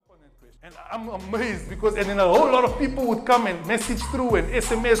And I'm amazed because and then a whole lot of people would come and message through and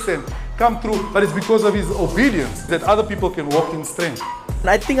SMS and come through, but it's because of his obedience that other people can walk in strength.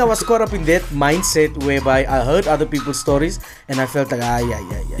 I think I was caught up in that mindset whereby I heard other people's stories and I felt like,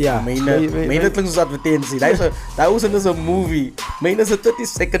 ja. Myne klink soos advertensie. Daai was net 'n movie. Myne is 'n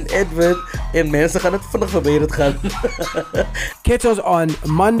 30-second advert en mense gaan dit vinnig verby dit gaan. Catch us on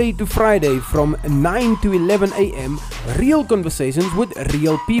Monday to Friday from 9 to 11 a.m. Real conversations with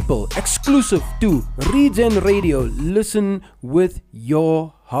real people. Exclusive to Regen Radio. Listen with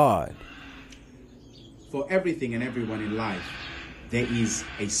your heart. For everything and everyone in life, there is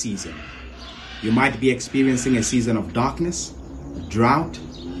a season. You might be experiencing a season of darkness, drought,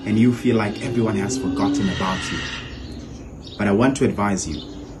 and you feel like everyone has forgotten about you. But I want to advise you,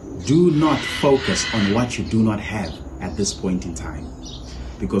 do not focus on what you do not have at this point in time.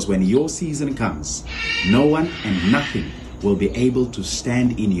 Because when your season comes, no one and nothing will be able to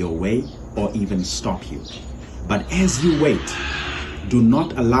stand in your way or even stop you. But as you wait, do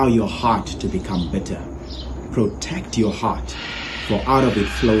not allow your heart to become bitter. Protect your heart, for out of it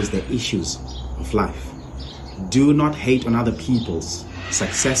flows the issues of life. Do not hate on other people's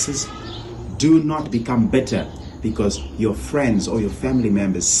successes. Do not become bitter because your friends or your family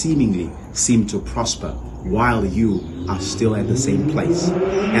members seemingly seem to prosper while you are still at the same place.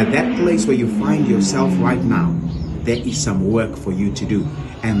 At that place where you find yourself right now, there is some work for you to do.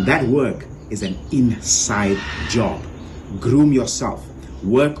 And that work is an inside job. Groom yourself.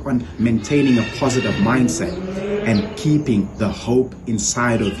 Work on maintaining a positive mindset and keeping the hope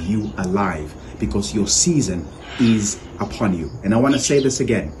inside of you alive, because your season is upon you. And I want to say this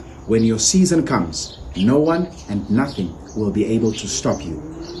again. When your season comes, no one and nothing will be able to stop you,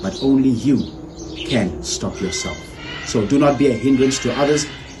 but only you can stop yourself. So do not be a hindrance to others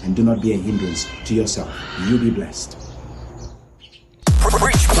and do not be a hindrance to yourself. You be blessed.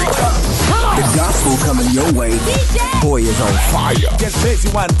 Preach. The gospel coming your way. Boy is on fire. Get busy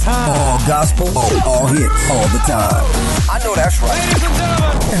one time. All gospel, all hits, all the time. I know that's right. Ladies and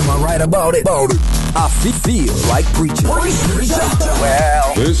gentlemen. Am I right about it? I feel like preaching.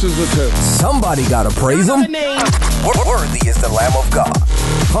 Well, This is the tip. somebody gotta praise him. Worthy is the Lamb of God.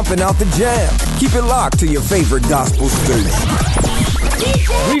 Pumping out the jam. Keep it locked to your favorite gospel station.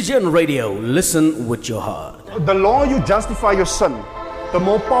 Regen Radio. Listen with your heart. The longer you justify your sin, the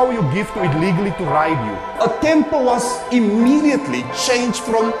more power you give to it legally to ride you. A temple was immediately changed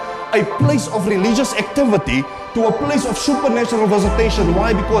from a place of religious activity to a place of supernatural visitation.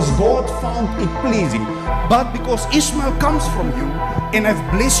 Why? Because God found it pleasing. But because Ishmael comes from you, and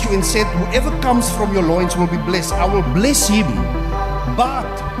I've blessed you and said, whoever comes from your loins will be blessed. I will bless him. But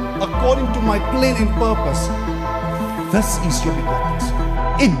according to my plan and purpose, this is your begotten son.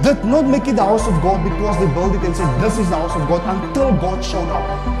 It did not make it the house of God because they built it and said, this is the house of God, until God showed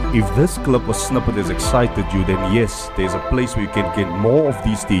up. If this clip or snippet has excited you, then yes, there's a place where you can get more of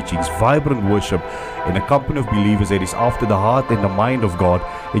these teachings, vibrant worship, in a company of believers that is after the heart and the mind of God,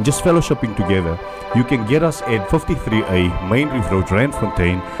 and just fellowshipping together. You can get us at 53A Main Reef Road,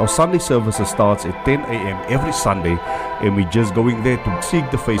 Randfontein. Our Sunday services starts at 10 a.m. every Sunday, and we're just going there to seek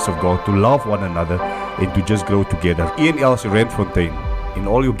the face of God, to love one another, and to just grow together. ENL's Randfontein. In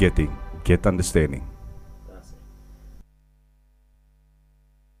all you're getting, get understanding.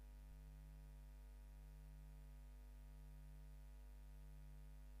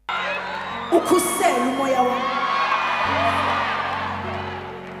 Ukhusela umoya wami.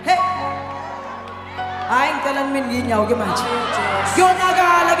 Hey. Hayi ngicela mina nginyawo ke manje.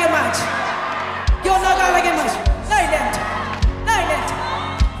 Kuyonakala ke manje. Kuyonakala ke manje. Silent.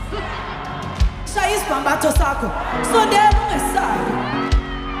 Shaya isibhambatho sakho. Sondela ungesabi.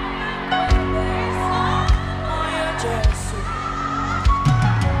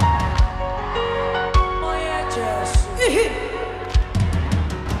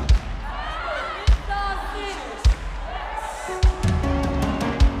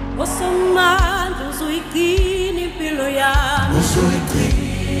 Osomando uzuigcina impilo yami. Uzuigcina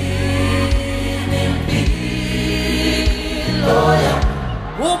impilo yami.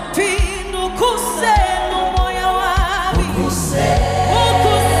 Uphinda ukhusela umoya wami. Ukhusela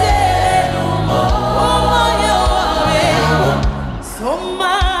umoya wami.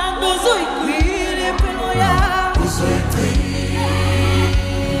 Somando uzuigcina impilo yami. Uzuigcina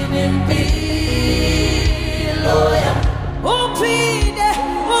impilo yami. Uphinda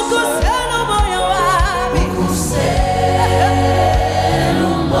ukhusela umoya wami. Ukhusela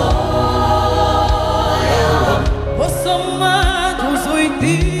umoya wami. Osomando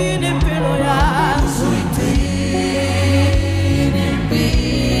uzuigcina impilo yami. Uzuigcina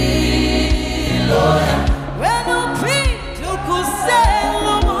impilo yami. Wena uphinda ukhusela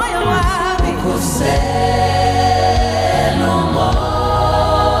umoya wami.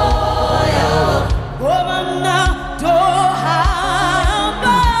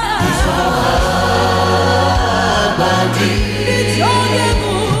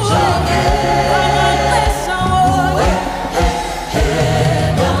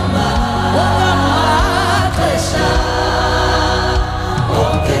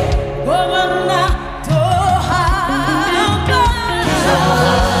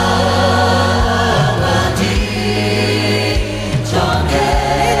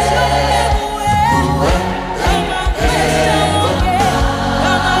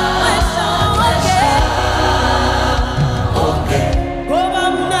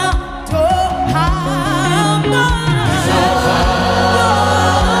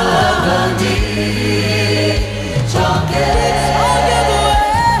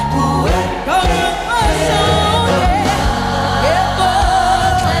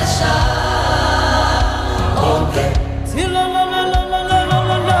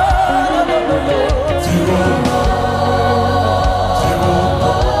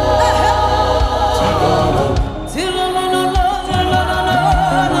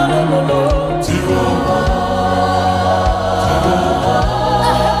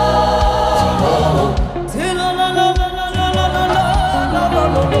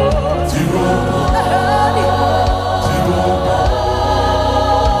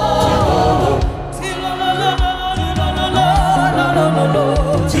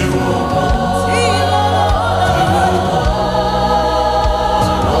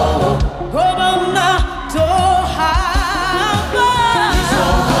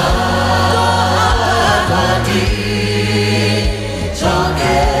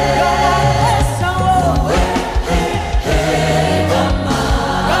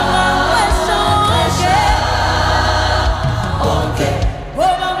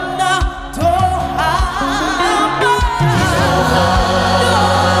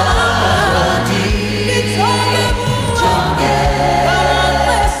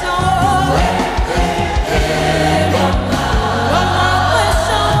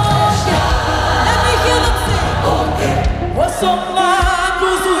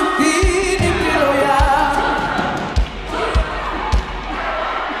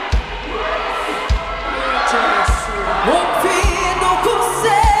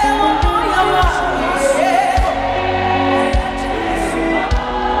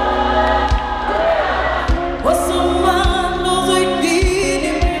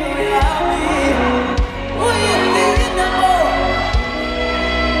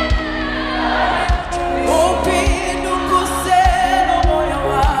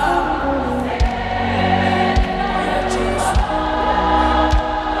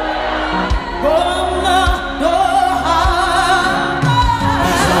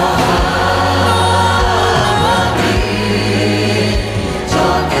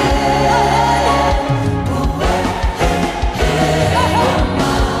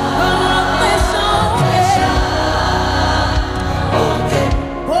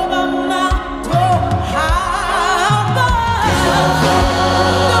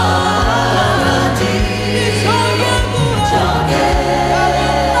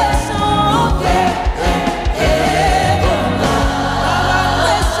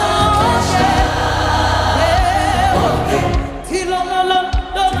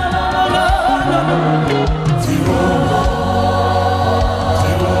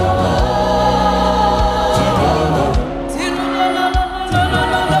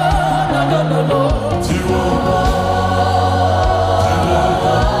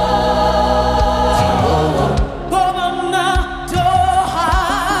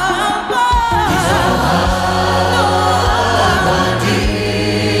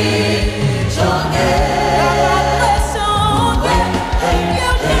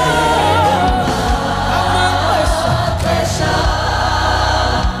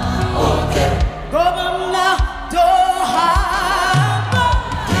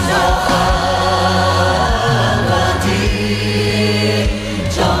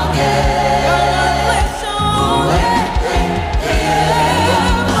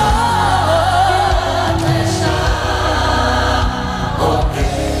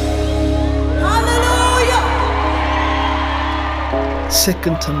 2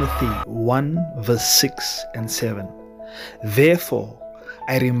 Timothy 1 verse 6 and 7. Therefore,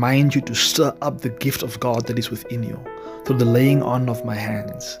 I remind you to stir up the gift of God that is within you through the laying on of my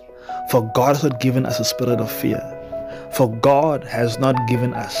hands. For God has not given us a spirit of fear. For God has not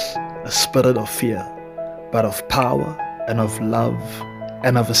given us a spirit of fear, but of power and of love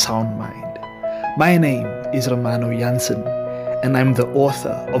and of a sound mind. My name is Romano Jansen, and I'm the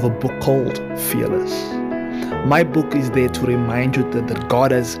author of a book called Fearless. My book is there to remind you that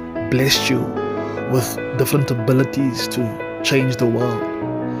God has blessed you with different abilities to change the world.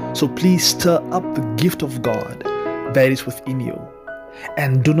 So please stir up the gift of God that is within you,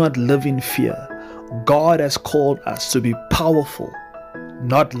 and do not live in fear. God has called us to be powerful,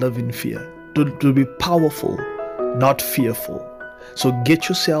 not live in fear. To be powerful, not fearful. So get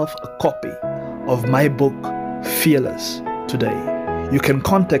yourself a copy of my book, Fearless, today. You can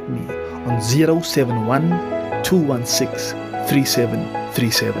contact me on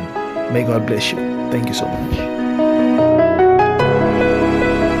 071-216-3737. May God bless you. Thank you so much.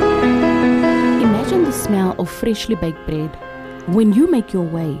 Imagine the smell of freshly baked bread. When you make your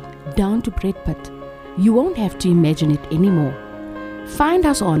way down to Bread Pit, you won't have to imagine it anymore. Find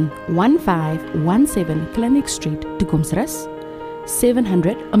us on 1517 Clinic Street, Tukumsras,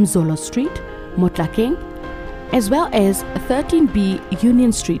 700 Umzolo Street, Motlakeng, as well as 13B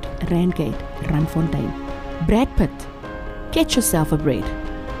Union Street, Randgate, Randfontein. Bread Pit. Get yourself a bread.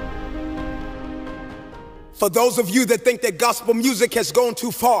 For those of you that think that gospel music has gone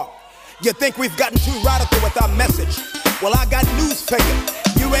too far, you think we've gotten too radical with our message. Well, I got news for you.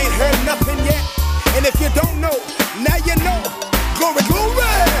 You ain't heard nothing yet. And if you don't know, now you know. Glory, glory!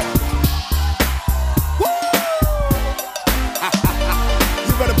 Woo!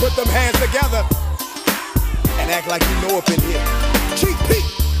 You better put them hands together and act like you know up in here. GP!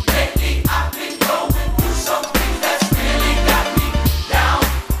 Lately I've been going through something that's really got me down.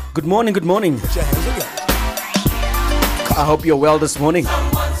 Good morning, good morning. Put your hands together. I hope you're well this morning.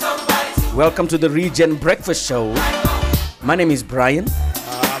 Welcome to the Regen Breakfast Show. My name is Brian. I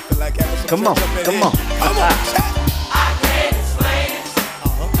feel like having some Come on, church up in come here. on. Come on, chat. I can't explain it.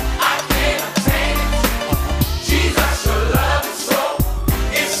 I can't obtain it. Jesus, your love is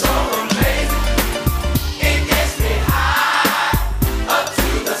it's so amazing. It gets me high up to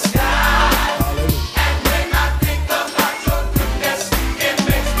the sky. And when I think about your goodness, it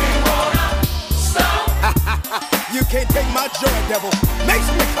makes me wanna stop. You can't take my joy, devil. Makes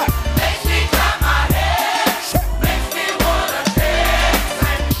me clap. Makes me clap my hands. Makes me wanna dance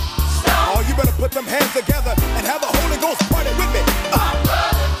and stomp. Oh, you better put them hands together and have a Holy Ghost party with me. My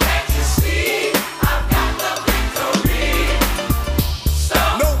brother, can't you see? I've got the victory.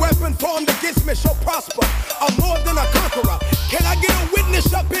 Stomp. No weapon formed against me shall prosper. I'm more than a conqueror. Can I get a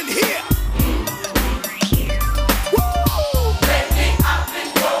witness up in here? Woo! Lately I've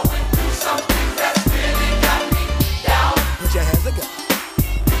been going through something that's really got me down. Put your hands together.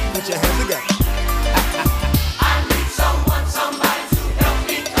 Put your hands together. I need somebody to help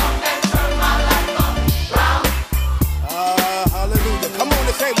me come and turn my life around. Hallelujah. Come on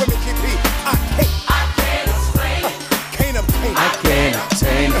and say it with me, GP. I can't explain it. Can't obtain it. I can't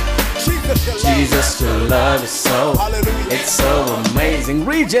obtain it. Jesus, your love. Jesus, your love is so, Hallelujah. it's so amazing.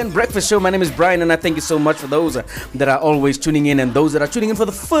 Regen Breakfast Show. My name is Brian, and I thank you so much for those that are always tuning in, and those that are tuning in for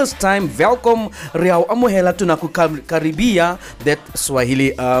the first time. Welkom, Riau Amuhela Tunaku Karibia, that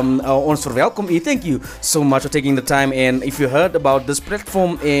Swahili ons verwelkom. Thank you so much for taking the time. And if you heard about this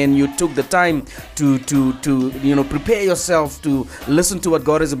platform and you took the time to prepare yourself to listen to what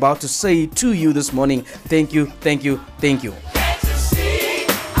God is about to say to you this morning, thank you, thank you, thank you. Can't you see?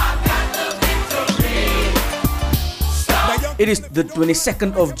 I've got the victory. Stop. It is the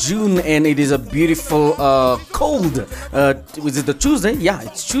 22nd of June, and it is a beautiful cold. Was it the Tuesday? Yeah,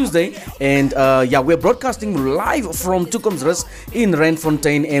 it's Tuesday, and we're broadcasting live from Tukumsras in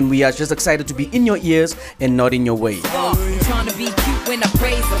Randfontein, and we are just excited to be in your ears and not in your way. I'm trying to be cute when I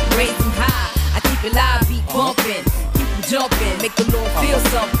praise him, raise him high. I keep it live, beat bumping, keep him jumping, make the Lord feel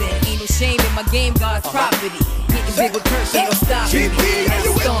something. Ain't no shame in my game, God's property. Getting big with Kirk, ain't no stopping.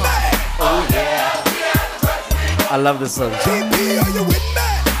 Oh yeah. I love this song. GP, are you with me?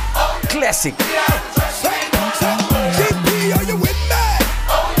 Classic. GP, are you with me?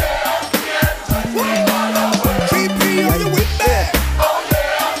 GP, are you with me?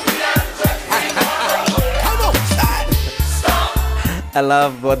 Come on, I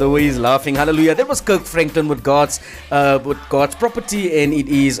love the way he's laughing. Hallelujah. That was Kirk Franklin with God's Property, and it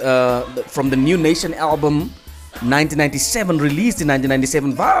is from the New Nation album. 1997, released in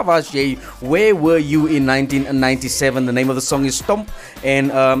 1997. Waar was jy? Where were you in 1997? The name of the song is Stomp.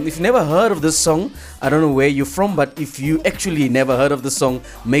 And if you've never heard of this song, I don't know where you're from, but if you actually never heard of the song,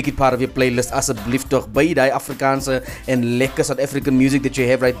 make it part of your playlist. Asseblief toch by die Afrikaanse en lekker South African music that you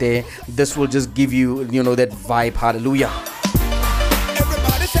have right there. This will just give you, you know, that vibe. Hallelujah.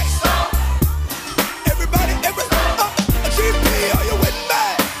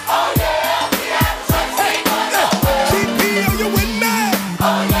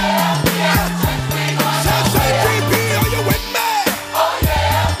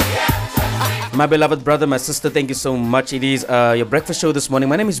 My beloved brother, my sister, thank you so much. It is your breakfast show this morning.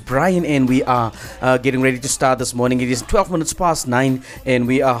 My name is Brian and we are getting ready to start this morning. It is 12 minutes past 9 and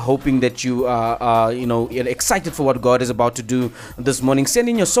we are hoping that you are, you're excited for what God is about to do this morning. Send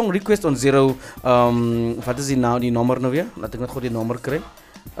in your song request on 0, wat is die nou, die nommer nou weer? Laat ek net gou die nommer kry.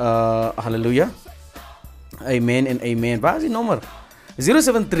 Hallelujah. Amen and amen. Waar is die nommer?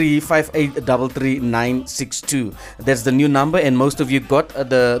 073-5833-962. That's the new number, and most of you got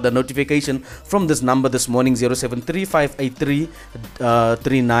the notification from this number this morning.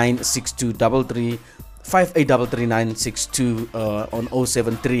 073-583-3962. 5833-962 on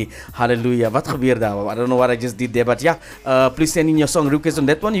 073. Hallelujah. Wat gebeur daar? I don't know what I just did there, but yeah, please send in your song request on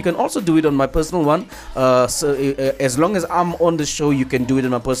that one. You can also do it on my personal one. As long as I'm on the show, you can do it on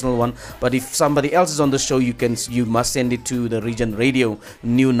my personal one. But if somebody else is on the show, you must send it to the Region Radio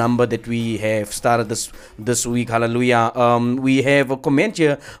new number that we have started this week. Hallelujah. We have a comment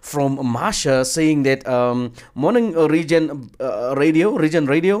here from Marsha saying that morning Region Radio,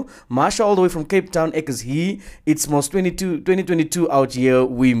 Marsha all the way from Cape Town. It's most 2022 out here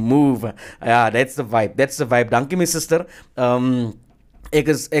we move. That's the vibe. Dankie my sister. Ek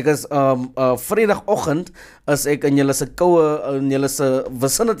is Vrydagoggend as ek in julle se koue in julle se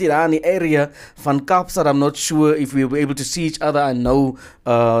vicinity daar in die area van Kaapstad. I'm not sure if we were able to see each other. I know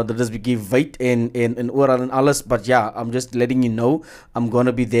that this became wait and oral and alles, but yeah, I'm just letting you know I'm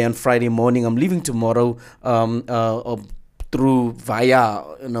gonna be there on Friday morning. I'm leaving tomorrow through via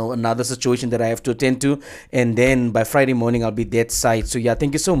another situation that I have to attend to, and then by Friday morning I'll be that side. So yeah,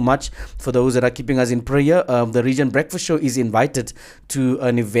 thank you so much for those that are keeping us in prayer. The Region Breakfast Show is invited to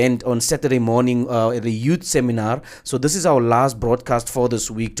an event on Saturday morning at a youth seminar. So this is our last broadcast for this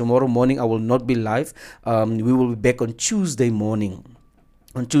week. Tomorrow morning I will not be live. We will be back on Tuesday morning.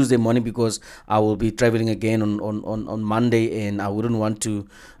 Because I will be traveling again on Monday, and I wouldn't want to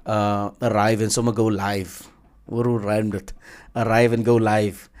arrive and someone go live. Arrive and go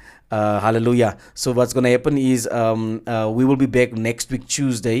live. Hallelujah. So what's going to happen is we will be back next week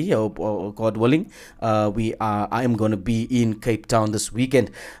Tuesday, or God willing. I am going to be in Cape Town this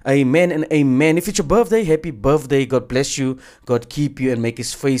weekend. Amen and amen. If it's your birthday, happy birthday. God bless you. God keep you and make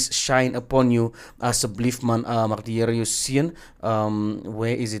his face shine upon you. Asseblief man, mag die Here jou seën.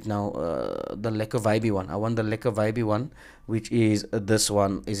 Where is it now? The lekker vibey one. I want the lekker vibey one, which is this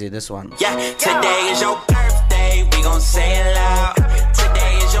one. Is it this one? Yeah, today is your birthday. We gon' say it loud.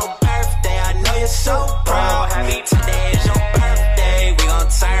 Today is your birthday. I know you're so proud. Today is your birthday. We gon'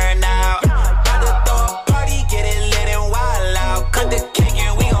 turn out. About to throw a party, get it lit and wild out. Cut the cake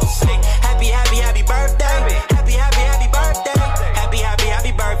and we gon' sing happy, happy, happy birthday. Happy, happy, happy birthday. Happy, happy,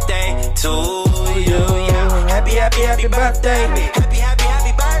 happy birthday to you. Yeah. Happy, happy, happy birthday. Happy, happy,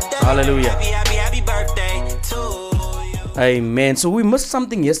 happy birthday. Hallelujah. Happy, happy, happy birthday to you. Amen. So we missed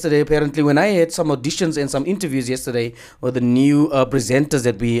something yesterday. Apparently, when I had some auditions and some interviews yesterday with the new presenters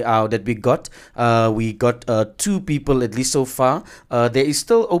that we got, we got 2 people at least so far. There is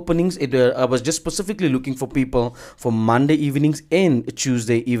still openings. I was just specifically looking for people for Monday evenings and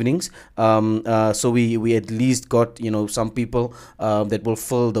Tuesday evenings. So we at least got some people that will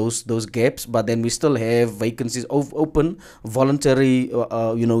fill those gaps. But then we still have vacancies open, voluntary.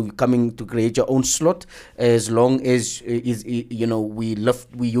 Coming to create your own slot as long as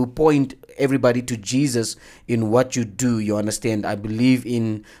you point everybody to Jesus in what you do. You understand? I believe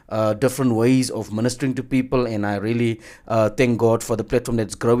in different ways of ministering to people, and I really thank God for the platform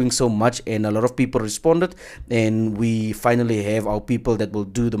that's growing so much, and a lot of people responded, and we finally have our people that will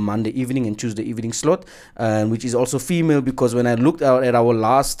do the Monday evening and Tuesday evening slot, which is also female, because when I looked out at our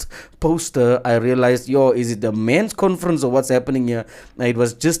last poster, I realized, is it the men's conference or what's happening here? It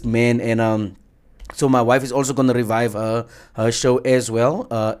was just men, and So my wife is also going to revive her show as well,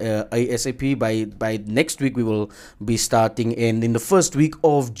 ASAP. By next week we will be starting, and in the first week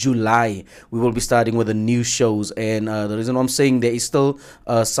of July we will be starting with the new shows. And the reason I'm saying there is still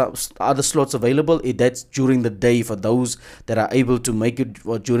some other slots available, that's during the day for those that are able to make it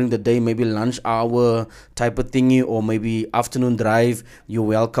during the day, maybe lunch hour type of thingy, or maybe afternoon drive. You're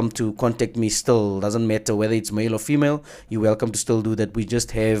welcome to contact me still. Doesn't matter whether it's male or female. You're welcome to still do that. We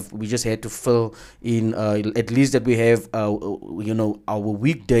just had to fill in at least that we have our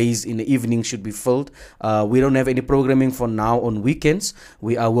weekdays in the evening should be filled. We don't have any programming for now on weekends.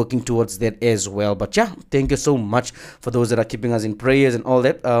 We are working towards that as well. But yeah, thank you so much for those that are keeping us in prayers and all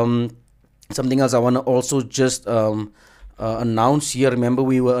that. Something else I want to also just announce here. Remember,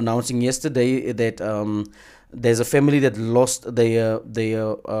 we were announcing yesterday that there's a family that lost their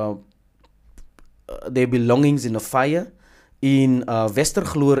belongings in a fire in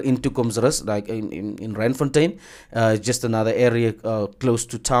Westergloor in Toekomsrus, like in Randfontein, just another area close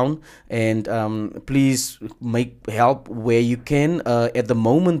to town. And please make help where you can. At the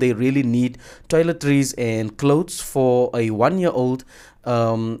moment, they really need toiletries and clothes for a 1-year-old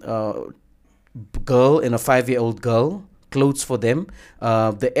girl and a 5-year-old girl. Clothes for them.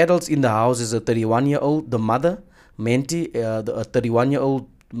 The adults in the house is a 31-year-old, the mother, Menti, a 31-year-old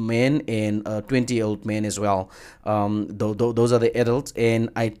man, and a 20-year-old man as well. Those are the adults, and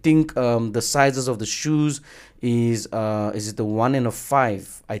I think the sizes of the shoes is it the 1 and a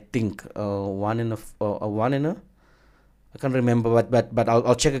 5? I think 1 and a I can't remember, but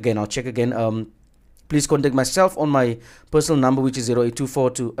I'll check again. Please contact myself on my personal number, which is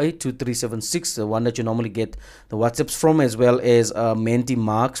 0824282376, the one that you normally get the WhatsApps from, as well as Mandy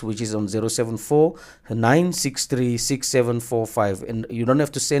Marks, which is on 074-963-6745. And you don't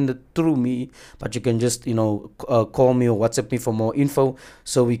have to send it through me, but you can just call me or WhatsApp me for more info,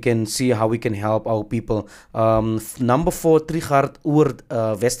 so we can see how we can help our people. Number 4 Trigard Oord,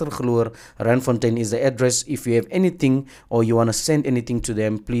 Westergloor, Randfontein is the address. If you have anything or you want to send anything to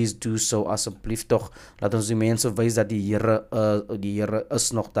them, please do so asseblief toch. Laat ons die mense wys dat die Here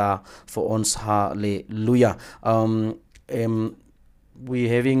is nog daar vir ons. Hallelujah. We're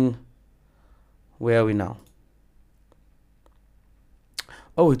having, where are we now?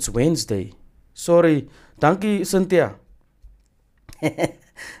 Oh, it's Wednesday. Sorry. Dankie, Cynthia.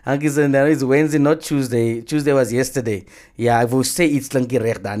 Dankie, Cynthia. It's Wednesday, not Tuesday. Tuesday was yesterday. Yeah, I will say it's lankie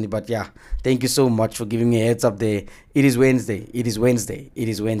reg, Danny, but yeah. Thank you so much for giving me a heads up there. It is Wednesday. It is Wednesday. It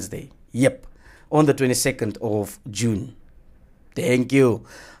is Wednesday. Yep. On the 22nd of June. Thank you.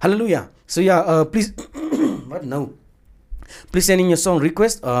 Hallelujah. So yeah, please, what no? Please send in your song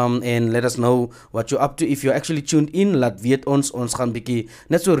request and let us know what you're up to. If you're actually tuned in, laat weet ons gaan bietjie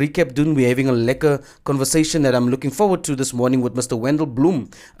net so recap doen. We're having a lekker conversation that I'm looking forward to this morning with Mr. Wendel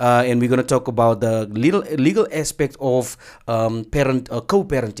Bloem, and we're going to talk about the legal aspect of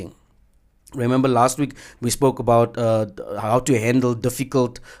co-parenting. Remember last week we spoke about how to handle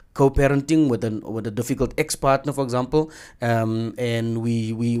difficult co-parenting with a difficult ex-partner, for example, and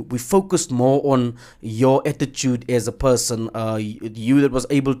we focused more on your attitude as a person, you that was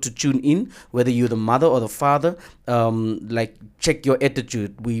able to tune in, whether you're the mother or the father. Like, check your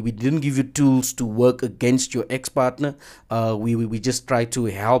attitude. We didn't give you tools to work against your ex-partner. We just try to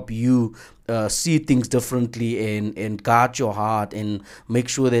help you see things differently and guard your heart and make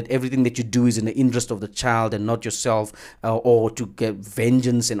sure that everything that you do is in the interest of the child and not yourself, or to get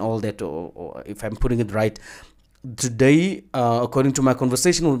vengeance and all that, or if I'm putting it right. Today, according to my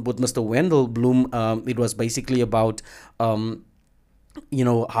conversation with Mr. Wendel Bloem, it was basically about how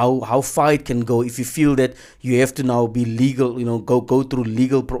far it can go if you feel that you have to now be legal, go through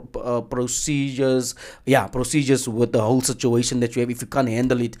legal procedures with the whole situation that you have. If you can't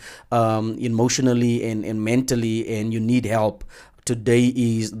handle it emotionally and mentally, and you need help, today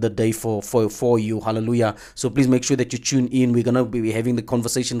is the day for you. Hallelujah. So please make sure that you tune in. We're gonna be having the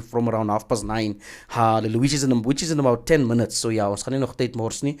conversation from around 9:30. Hallelujah. Which is in about 10 minutes. So yeah, ons gaan nie nog tyd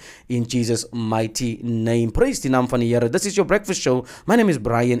mors nie, in Jesus mighty name. Praise die naam van die Here. This is your breakfast show. My name is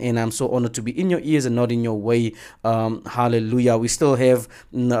Brian, and I'm so honored to be in your ears and not in your way. Hallelujah. We still have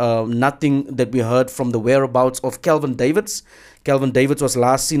nothing that we heard from the whereabouts of Calvin Davids. Calvin Davids was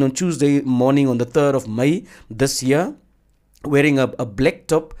last seen on Tuesday morning on the 3rd of May this year. wearing a black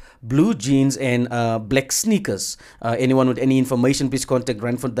top, blue jeans, and black sneakers. Anyone with any information, please contact the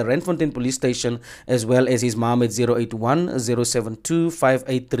Randfontein Police Station, as well as his mom at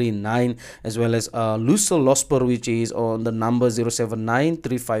 081-072-5839, as well as Lucille Losper, which is on the number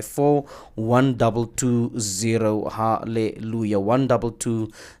 079-354-1220. Hallelujah.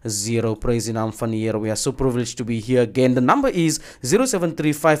 1220. Praise the name van die Here. We are so privileged to be here again. The number is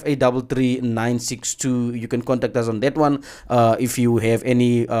 073-5833-962. You can contact us on that one. If you have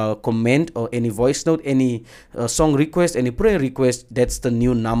any comment or any voice note, any song request, any prayer request, that's the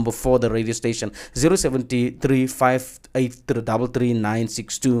new number for the radio station,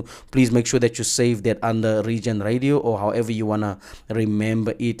 073-583-33962. Please make sure that you save that under Region Radio or however you want to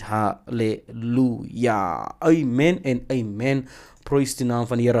remember it. Hallelujah. Amen and amen. Praise the naam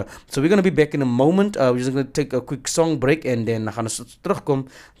van die Here. So we're going to be back in a moment. We're just going to take a quick song break and then gaan ons terugkom.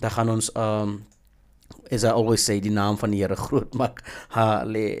 Dan gaan ons as I always say, die naam van die Here groot maak.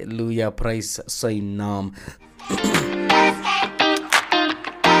 Hallelujah, praise sy naam.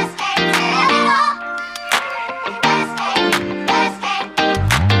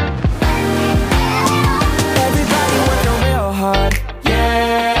 Everybody working real hard,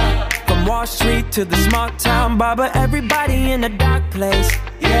 yeah. From Wall Street to the small town barber, everybody in a dark place,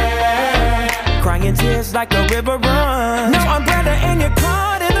 yeah. Crying tears like a river run. No umbrella and you're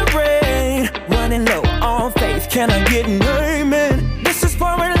caught in the rain, running low on faith. Can I get an amen? This is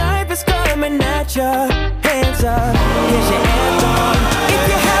for when life is coming at ya. Hands up, here's your anthem. If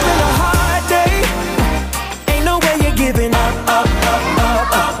you're having a hard day, ain't no way you're giving up, up, up,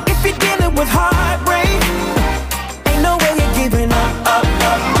 up, up. If you're dealing with heartbreak, ain't no way you're giving up, up,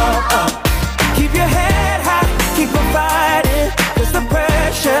 up, up, up. Keep your head high, keep on fighting, cause the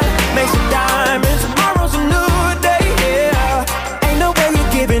pressure makes a diamond. Tomorrow's a new day, yeah. Ain't no way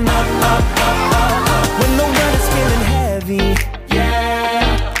you're giving up, up, up, up, up. When the world is feeling heavy,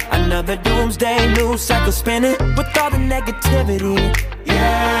 yeah. Another doomsday news cycle spinning with all the negativity,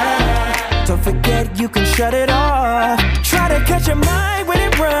 yeah. Don't forget you can shut it off. Try to catch your mind when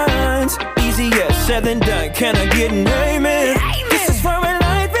it runs. Easier said than done. Can I get an amen? This is for when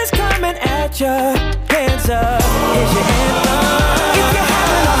life is coming at ya. Hands up, here's your anthem. If you're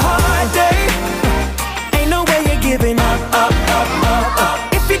having a hard day, ain't no way you're giving up, up, up, up,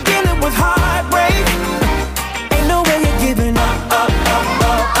 up. If you're dealing with heartbreak, ain't no way you're giving up, up, up,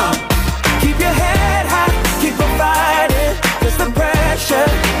 up, up. Keep your head high, keep on fighting, cause the pressure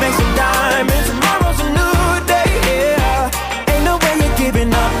makes a diamond. Tomorrow's a new day, yeah. Ain't no way you're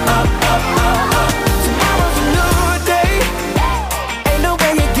giving up, up, up, up, up. Tomorrow's a new day, ain't no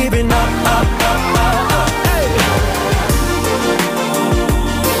way you're giving up, up, up, up, up. Hey.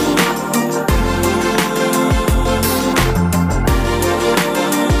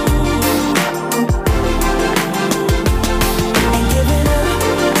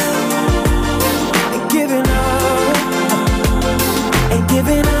 Ain't giving up, ain't giving up, ain't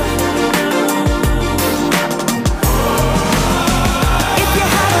giving up. If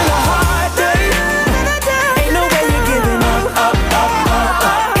you're having a hard day, ain't no way you're giving up, up, up, up,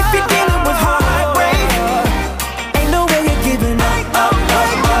 up. If you're dealing with heartbreak, ain't no way you're giving up, up,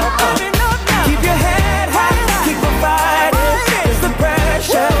 up, up, up. Keep your head high, keep on fighting, cause the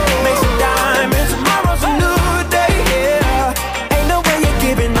pressure makes a diamond. Tomorrow's a new day, yeah. Ain't no way you're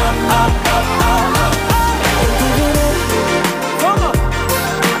giving up, up, up, up, up. Ain't giving up, come on.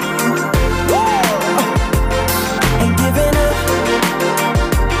 Ain't giving up.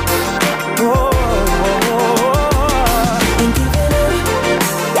 Whoa, whoa, whoa. Ain't giving up.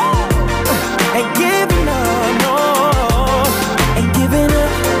 Ain't giving up, no. Ain't giving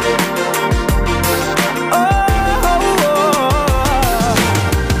up. Oh, oh, oh.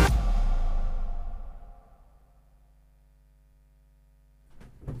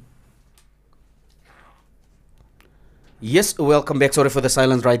 Yes, welcome back. Sorry for the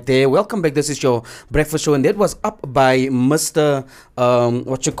silence right there. Welcome back. This is your breakfast show, and that was up by Mr.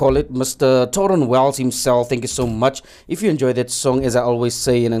 Mr. Torren Wells himself. Thank you so much. If you enjoy that song, as I always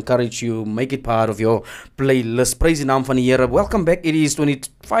say and encourage you, make it part of your playlist. Praise the naam van die Here. Welcome back. It is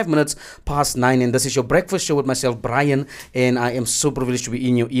 25 minutes past 9, and this is your breakfast show with myself, Brian, and I am so privileged to be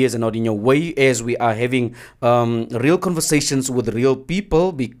in your ears and not in your way as we are having real conversations with real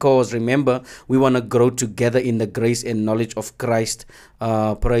people, because remember, we want to grow together in the grace and knowledge of Christ.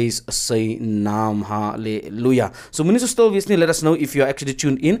 Praise sy naam. Hallelujah. So moenie so stil wees nie. Let us know if you are actually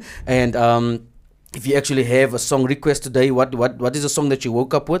tuned in, and if you actually have a song request today, what is the song that you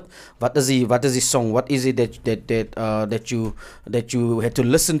woke up with? What is the song? What is it that you had to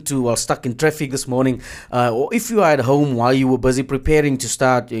listen to while stuck in traffic this morning? Or if you are at home while you were busy preparing to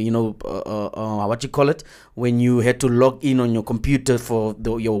start, what you call it, when you had to log in on your computer for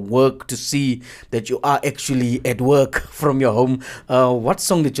your work to see that you are actually at work from your home. What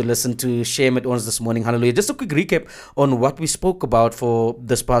song did you listen to? Share with us this morning. Hallelujah. Just a quick recap on what we spoke about for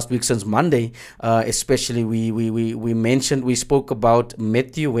this past week since Monday. Especially we spoke about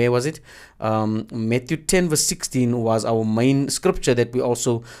Matthew. Where was it? Matthew 10 verse 16 was our main scripture that we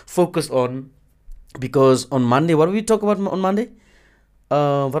also focused on, because on Monday, what did we talk about on Monday?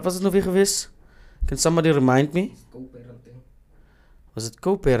 What was it nou weer geweest? Can somebody remind me? Co-parenting. Was it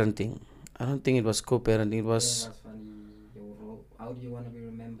co-parenting? I don't think it was co-parenting. It was... How do you want to be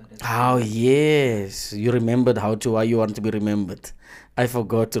remembered? Oh, yes. You remembered how you want to be remembered. I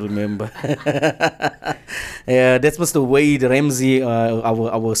forgot to remember. Yeah, that's Mr. Wade Ramsey,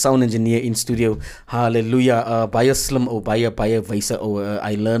 our sound engineer in studio. Hallelujah. Baie slim, baie wyse.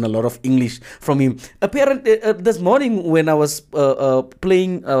 I learned a lot of English from him. Apparently, this morning when I was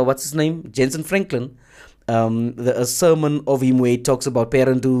playing, what's his name? Jensen Franklin. A sermon of him where he talks about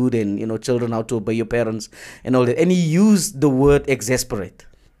parenthood and children, how to obey your parents and all that, and he used the word exasperate.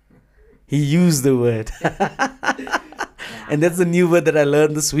 He used the word. And that's a new word that I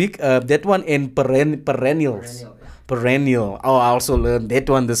learned this week. That one and perennials. Perennial. Oh, I also learned that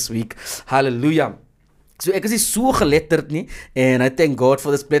one this week. Hallelujah. So ek is so geletterd nie, and I thank God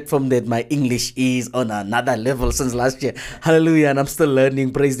for this platform that my English is on another level since last year. Hallelujah, and I'm still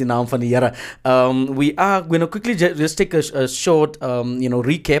learning. Praise the name van die Here. We are going to quickly just take a short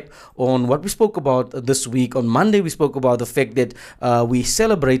recap on what we spoke about this week. On Monday we spoke about the fact that we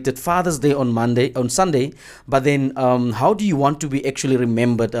celebrated Father's Day on Sunday, but then how do you want to be actually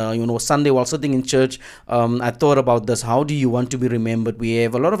remembered? Sunday while sitting in church, I thought about this. How do you want to be remembered? We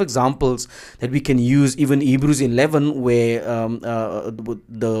have a lot of examples that we can use, even Hebrews 11, where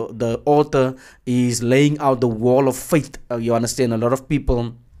the author is laying out the wall of faith. You understand, a lot of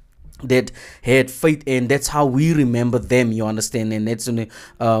people that had faith, and that's how we remember them, you understand, and that's in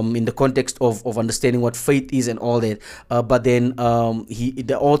the context of understanding what faith is and all that. But then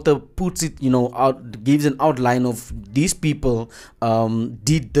the author puts it, out, gives an outline of these people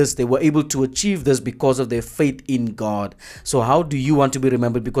did this, they were able to achieve this because of their faith in God. So how do you want to be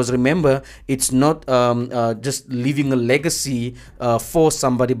remembered? Because remember, it's not just leaving a legacy for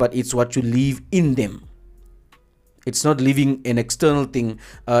somebody, but it's what you leave in them. It's not leaving an external thing.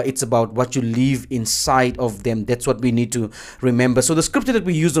 It's about what you leave inside of them. That's what we need to remember. So the scripture that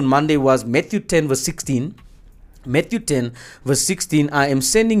we used on Monday was Matthew 10 verse 16. Matthew 10 verse 16, I am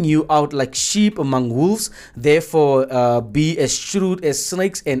sending you out like sheep among wolves, therefore be as shrewd as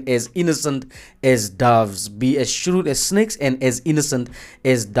snakes and as innocent as doves. Be as shrewd as snakes and as innocent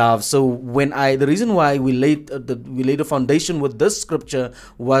as doves. So the reason why we laid the foundation with this scripture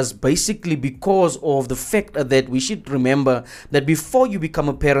was basically because of the fact that we should remember that before you become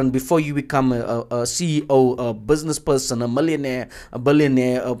a parent, before you become a CEO, a business person, a millionaire, a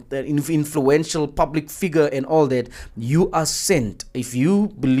billionaire, an influential public figure and all that, you are sent. If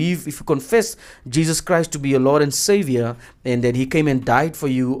you confess Jesus Christ to be your Lord and Savior, and that He came and died for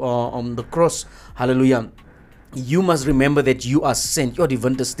you on the cross, hallelujah, you must remember that you are sent.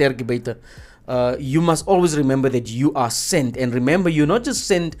 You must always remember that you are sent. And remember, you're not just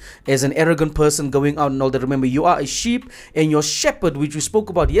sent as an arrogant person going out and all that. Remember, you are a sheep, and your shepherd, which we spoke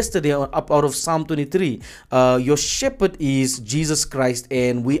about yesterday up out of Psalm 23, your shepherd is Jesus Christ,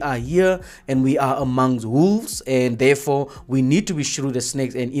 and we are here and we are amongst wolves, and therefore we need to be shrewd as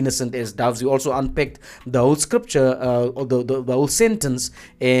snakes and innocent as doves. We also unpacked the whole scripture, or the whole sentence,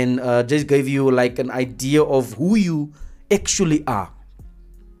 and just gave you like an idea of who you actually are.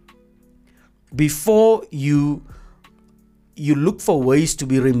 Before you look for ways to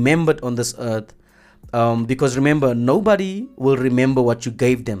be remembered on this earth, because remember, nobody will remember what you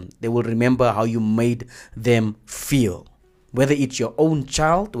gave them. They will remember how you made them feel. Whether it's your own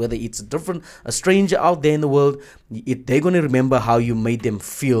child, whether it's a stranger out there in the world, they're going to remember how you made them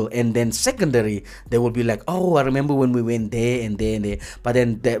feel. And then secondary, they will be like, oh, I remember when we went there and there and there. But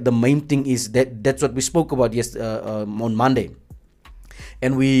then the main thing is that's what we spoke about on Monday.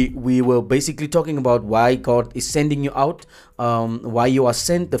 and we were basically talking about why God is sending you out, why you are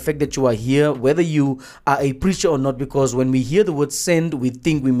sent, the fact that you are here, whether you are a preacher or not. Because when we hear the word send, we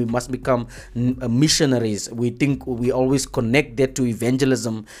think we must become missionaries. We think we always connect that to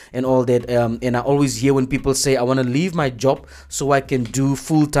evangelism and all that. And I always hear when people say, I want to leave my job so I can do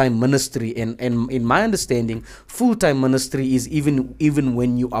full-time ministry. And in my understanding, full-time ministry is even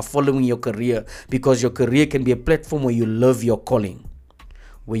when you are following your career, because your career can be a platform where you love your calling,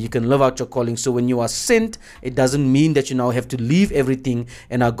 where you can live out your calling. So when you are sent, it doesn't mean that you now have to leave everything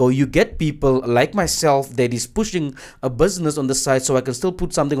and go. You get people like myself that is pushing a business on the side so I can still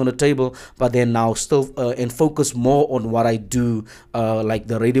put something on the table, but then now still and focus more on what I do, like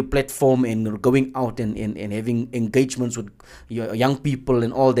the radio platform and going out and having engagements with young people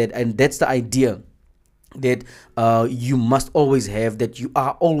and all that. And that's the idea that you must always have, that you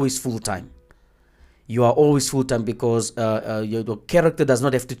are always full-time. You are always full-time, because your character does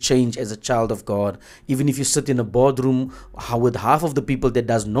not have to change as a child of God. Even if you sit in a boardroom with half of the people that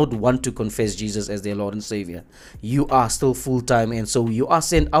does not want to confess Jesus as their Lord and Savior, you are still full-time. And so you are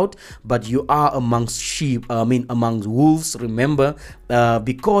sent out, but you are amongst sheep, amongst wolves, remember,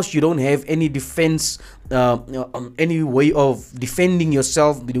 because you don't have any defense, any way of defending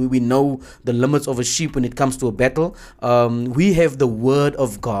yourself. We know the limits of a sheep when it comes to a battle. We have the word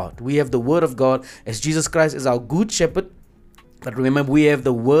of God. We have the word of God, as Jesus Christ is our good shepherd. But remember, we have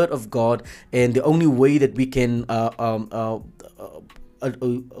the word of God, and the only way that we can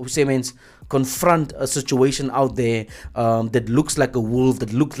confront a situation out there that looks like a wolf,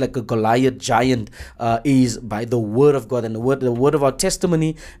 that looks like a Goliath giant, is by the word of God and the word of our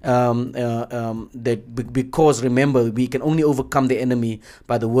testimony. Because remember, we can only overcome the enemy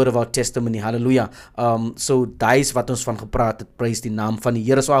by the word of our testimony. Hallelujah. So daar is wat ons van gepraat het. Praise die naam van die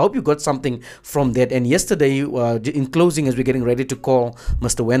Here. So I hope you got something from that. And yesterday, in closing, as we're getting ready to call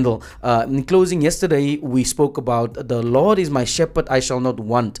Mr. Wendel, in closing, yesterday we spoke about the Lord is my shepherd, I shall not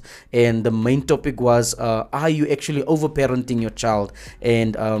want. And the main topic was, are you actually overparenting your child?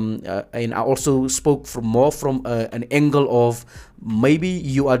 And I also spoke from an angle of, maybe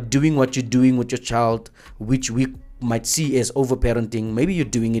you are doing what you're doing with your child, which we might see as overparenting. Maybe you're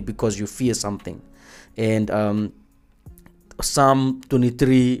doing it because you fear something. And Psalm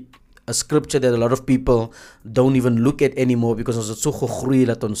 23, a scripture that a lot of people don't even look at anymore, because ons het so gegroei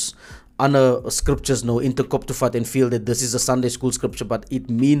dat ons ander scriptures nou interkop te vat and feel that this is a Sunday school scripture, but it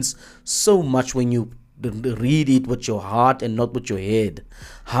means so much when you read it with your heart and not with your head.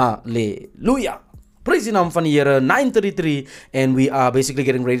 Hallelujah. Praise the name van die Here. 9:33, and we are basically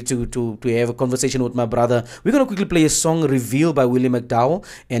getting ready to have a conversation with my brother. We're going to quickly play a song, Reveal by William McDowell,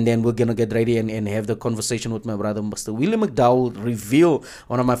 and then we're going to get ready and have the conversation with my brother, Mr. William McDowell. Reveal,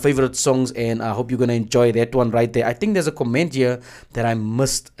 one of my favorite songs, and I hope you're going to enjoy that one right there. I think there's a comment here that I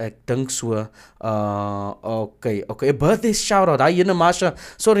missed. Ek dink so. Okay. A birthday shout out. Hi, Masha.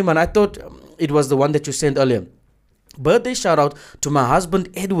 Sorry, man. I thought it was the one that you sent earlier. Birthday shout out to my husband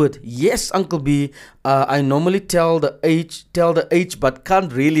Edward. Yes, Uncle B. I normally tell the age, but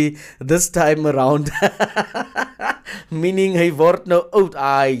can't really this time around. Meaning hy word nou oud.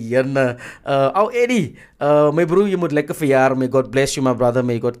 Eddie, my broer, jy moet lekker verjaar. May God bless you, my brother.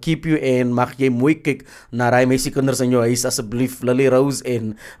 May God keep you, en mag jy mooi kyk na daai meisiekinders in jou huis asseblief. Lily Rose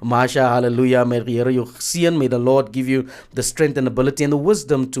en Masha, hallelujah. May die Here jou seën. May the Lord give you the strength and ability and the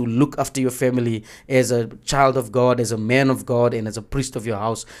wisdom to look after your family as a child of God, as a man of God, and as a priest of your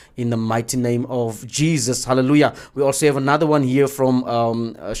house, in the mighty name of Jesus. Hallelujah. We also have another one here from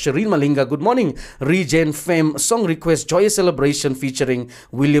Shireen Malinga. Good morning, Regen Fem. Song request, Joyous Celebration featuring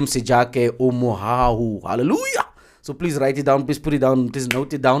William Sejake Omohahu. Hallelujah. So please write it down, please put it down, please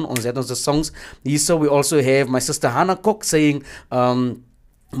note it down on the songs. So we also have my sister Hannah Kok saying,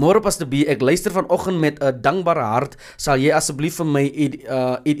 môre pas te be, ek luister vanoggend met 'n dankbare hart. Sal jy asseblief vir my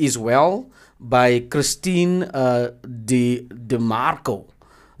It Is Well by Christine DeMarco.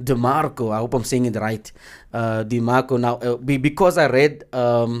 I hope I'm saying it right. DeMarco. Now, because I read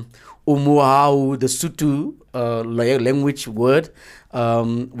Umuhau, the Sutu language word,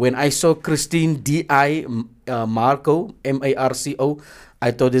 when I saw Christine D.I. Marco, M-A-R-C-O, I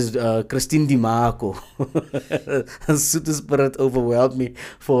thought it's Christine DiMarco. Sutu spirit overwhelmed me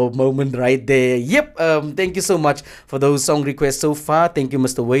for a moment right there. Yep, thank you so much for those song requests so far. Thank you,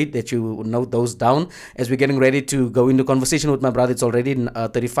 Mr. Wade, that you note those down. As we're getting ready to go into conversation with my brother, it's already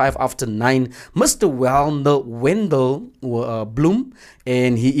 35 after 9. Mr. Wendel Bloem,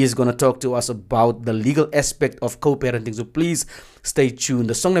 and he is going to talk to us about the legal aspect of co-parenting. So please stay tuned.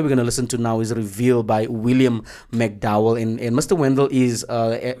 The song that we're going to listen to now is Reveal by William McDowell. And Mr. Wendel is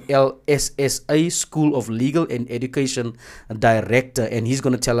LSSA School of Legal and Education Director, and he's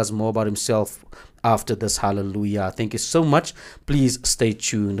going to tell us more about himself after this. Hallelujah. Thank you so much. Please stay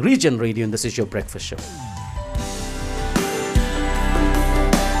tuned. Region Radio, and this is your breakfast show.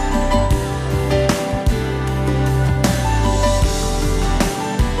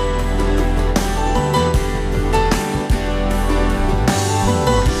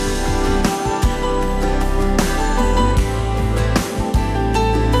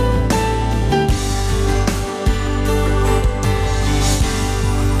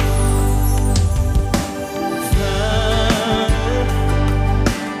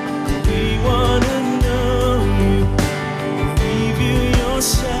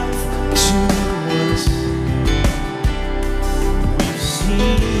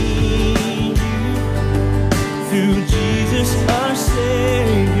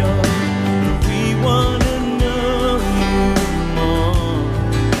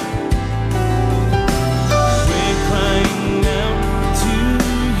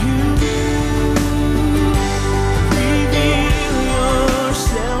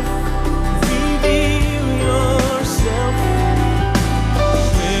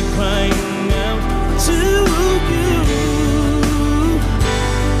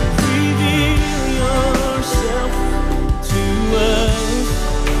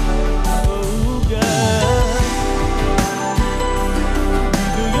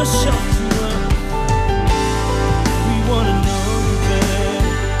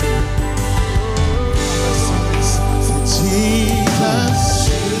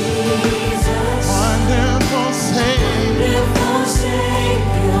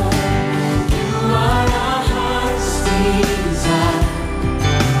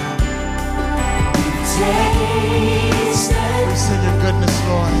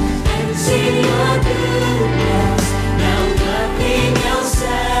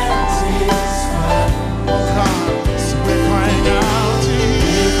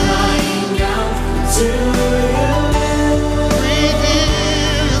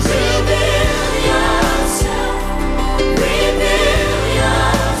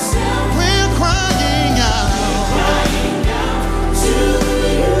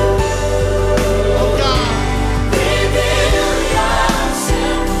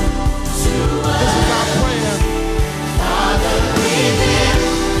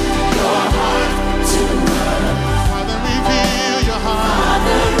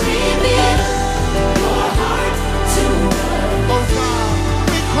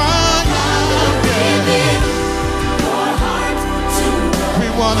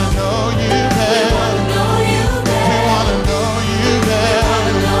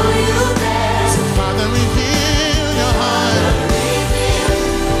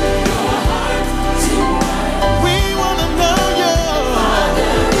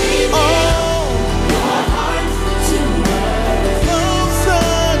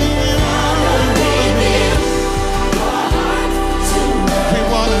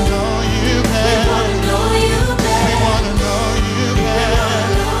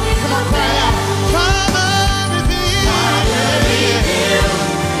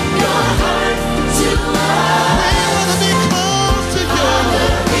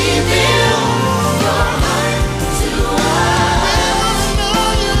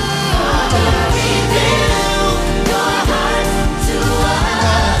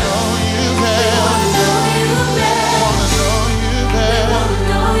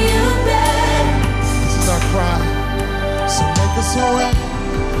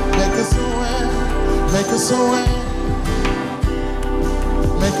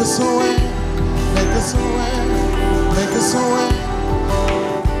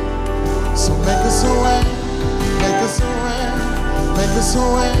 Make us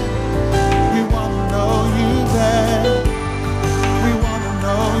away.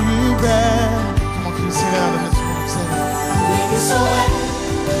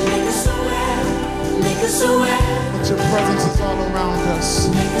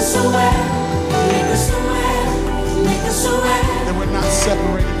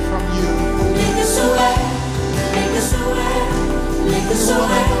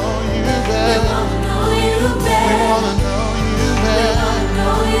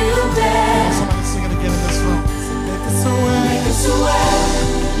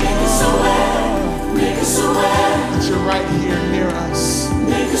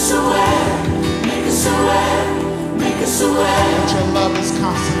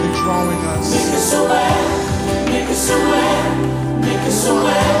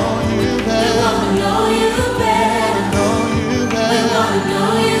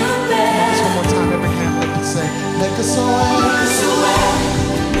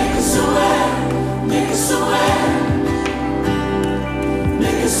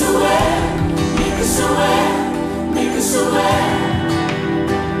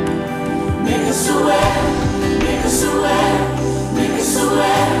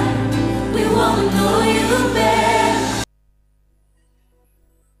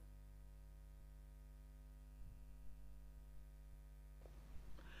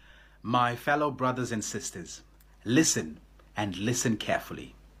 My fellow brothers and sisters, listen and listen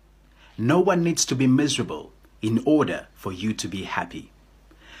carefully. No one needs to be miserable in order for you to be happy.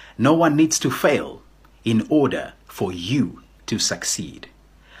 No one needs to fail in order for you to succeed.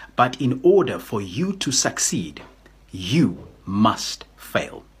 But in order for you to succeed, you must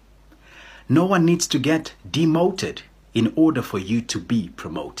fail. No one needs to get demoted in order for you to be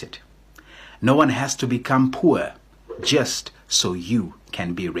promoted. No one has to become poor just so you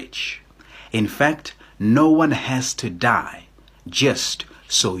can be rich. In fact, no one has to die just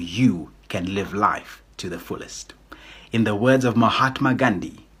so you can live life to the fullest. In the words of Mahatma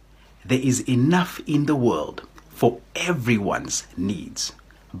Gandhi, there is enough in the world for everyone's needs,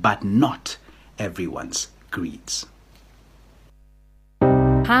 but not everyone's greeds.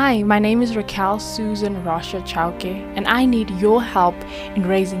 Hi, my name is Raquel Susan Rasha Chauke, and I need your help in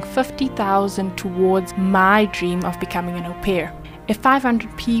raising 50,000 towards my dream of becoming an au pair. If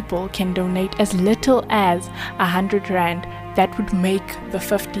 500 people can donate as little as 100 Rand, that would make the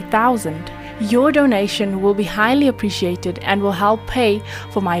 50,000. Your donation will be highly appreciated and will help pay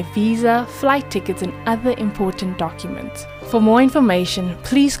for my visa, flight tickets, and other important documents. For more information,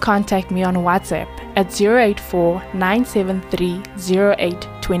 please contact me on WhatsApp at 084 973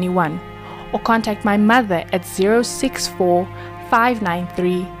 0821 or contact my mother at 064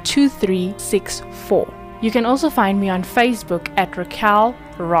 593 2364. You can also find me on Facebook at Raquel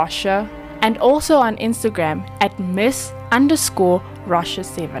Rasha and also on Instagram at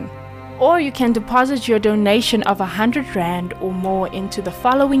Miss_Rasha7. Or you can deposit your donation of 100 Rand or more into the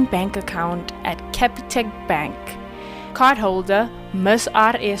following bank account at Capitec Bank. Cardholder Miss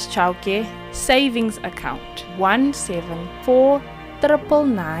R.S. Chauke, savings account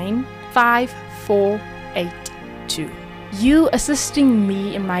 174999548. You assisting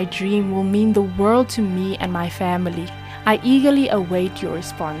me in my dream will mean the world to me and my family. I eagerly await your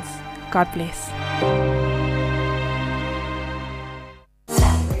response. God bless.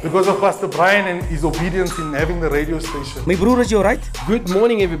 Because of Pastor Brian and his obedience in having the radio station. My broer, is you alright? Good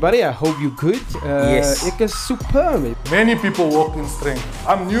morning, everybody. I hope you're good. Yes. Ek is superb. Many people walk in strength.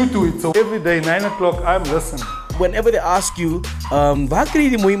 I'm new to it, so every day, 9 o'clock, I'm listening. Whenever they ask you, waar kry jy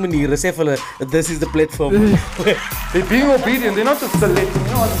die mooi maniere? Sê vir hulle, this is the platform. They're being obedient. They're not just selecting, you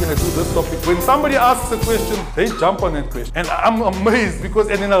know what, I'm going to do this topic. When somebody asks a question, they jump on that question. And I'm amazed because,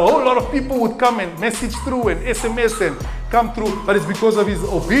 and then a whole lot of people would come and message through and SMS and come through, but it's because of his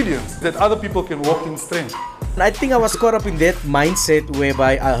obedience that other people can walk in strength. I think I was caught up in that mindset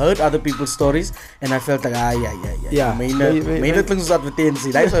whereby I heard other people's stories and I felt like, Ja. Myne klink soos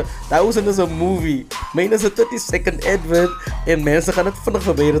advertensie. Daai was in 'n movie. Myne is 'n 30-second advert en mense gaan dit vinnig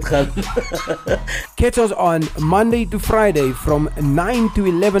verby dit gaan. Catch us on Monday to Friday from 9 to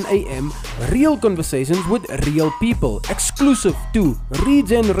 11 a.m. Real conversations with real people. Exclusive to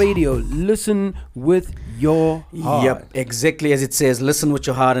Regen Radio. Listen with your heart. Yep, exactly as it says. Listen with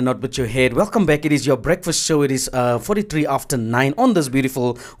your heart and not with your head. Welcome back. It is your breakfast show. It is 43 after 9 on this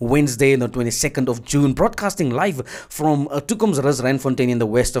beautiful Wednesday, the 22nd of June, broadcasting live from Tukum's Randfontein in the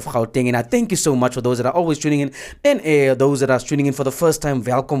west of Gauteng. And I thank you so much for those that are always tuning in and those that are tuning in for the first time.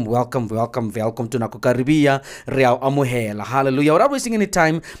 Welcome to Nakukaribia Real Amuhela. Hallelujah. Without wasting any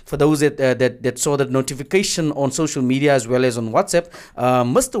time, for those that saw the notification on social media as well as on WhatsApp,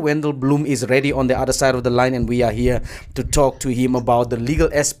 Mr. Wendel Bloem is ready on the other side of the line, and we are here to talk to him about the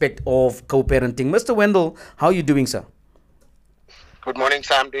legal aspect of co-parenting. Mr. Wendel, how are you doing, sir? Good morning,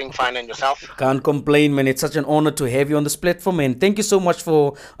 sir. I'm doing fine, and yourself? Can't complain, man. It's such an honor to have you on this platform, and thank you so much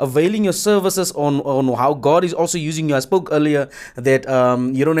for availing your services on how God is also using you. I spoke earlier that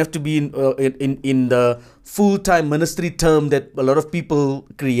you don't have to be in the full-time ministry term that a lot of people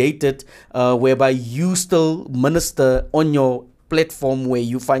created, whereby you still minister on your platform where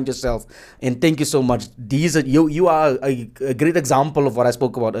you find yourself. And thank you so much. You are a great example of what I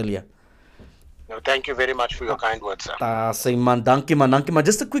spoke about earlier. No, thank you very much for your kind words, sir. Say man, dankie man.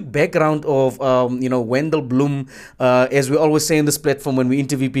 Just a quick background of Wendel Bloem. As we always say in this platform when we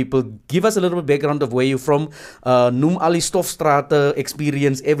interview people, give us a little bit background of where you're from. Noem al die stofstrate,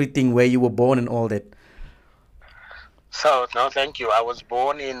 experience, everything, where you were born and all that. So, no, thank you. I was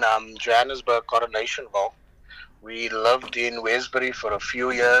born in Johannesburg, Coronationville. We lived in Westbury for a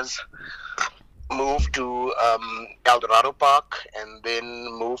few years, moved to Eldorado Park, and then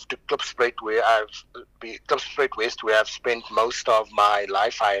moved to Klipspruit West, where I've spent most of my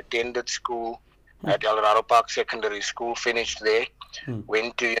life. I attended school at Eldorado Park Secondary School, finished there,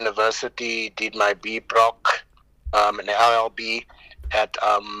 went to university, did my B.Proc, an LLB at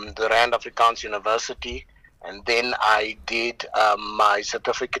the Rand Afrikaans University. And then I did my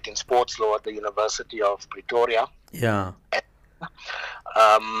certificate in sports law at the University of Pretoria. Yeah.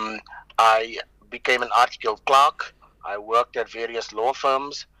 I became an article clerk. I worked at various law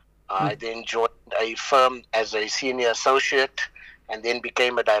firms. I then joined a firm as a senior associate and then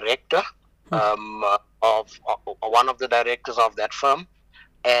became a director of one of the directors of that firm.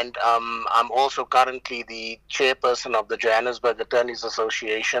 And I'm also currently the chairperson of the Johannesburg Attorneys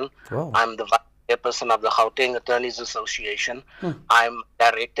Association. Wow. I'm the vice chairperson of the Gauteng Attorneys Association. I'm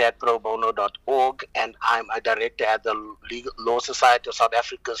director at probono.org, and I'm a director at the Legal Law Society of South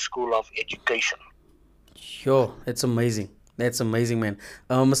Africa's School of Education. Sure, that's amazing. That's amazing, man.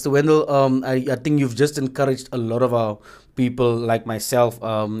 Mr. Wendel, I think you've just encouraged a lot of our people like myself,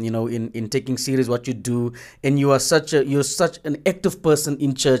 in taking serious what you do, and you're such an active person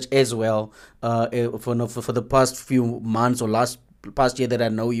in church as well. For the past few months or past year that I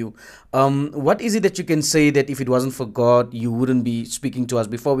know you, what is it that you can say that if it wasn't for God, you wouldn't be speaking to us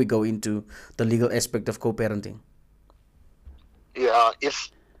before we go into the legal aspect of co-parenting? Yeah,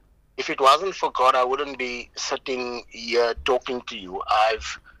 if it wasn't for God, I wouldn't be sitting here talking to you. I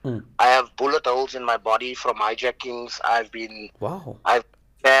have bullet holes in my body from hijackings. I've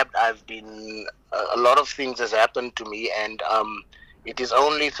stabbed. A lot of things has happened to me, and it is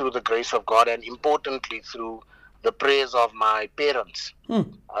only through the grace of God, and importantly through the prayers of my parents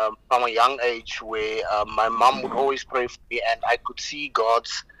from a young age, where my mom would always pray for me, and I could see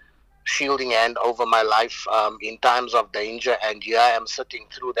God's shielding hand over my life in times of danger, and here I am sitting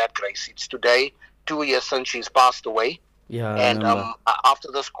through that grace. It's today 2 years since she's passed away. Yeah, and after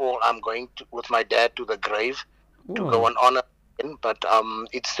this call, I'm going with my dad to the grave to go and honor him. But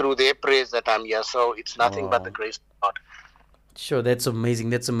it's through their prayers that I'm here, so it's nothing but the grace of God. Sure, that's amazing.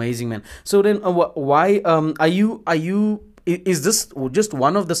 That's amazing, man. So then, why is this just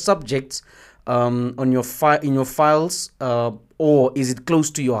one of the subjects on your in your files, or is it close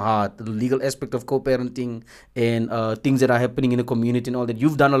to your heart, the legal aspect of co-parenting and things that are happening in the community and all that?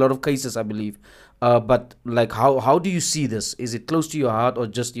 You've done a lot of cases, I believe, but like how do you see this? Is it close to your heart or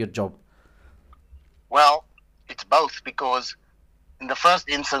just your job? Well, it's both, because in the first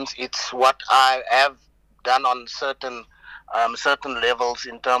instance, it's what I have done on certain levels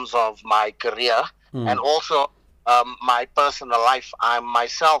in terms of my career, and also my personal life. I'm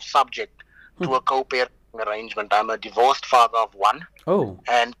myself subject to a co-parenting arrangement. I'm a divorced father of one.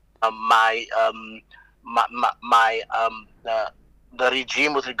 And the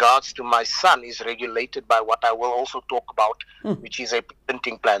regime with regards to my son is regulated by what I will also talk about, which is a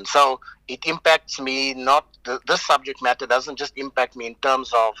parenting plan. So it impacts me, this subject matter doesn't just impact me in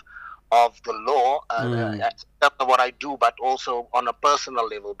terms of the law, in terms of what I do, but also on a personal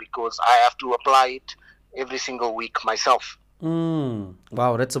level, because I have to apply it every single week myself.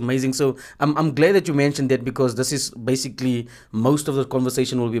 Wow, that's amazing. So I'm glad that you mentioned that, because this is basically most of the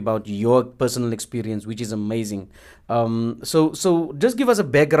conversation will be about your personal experience, which is amazing. So just give us a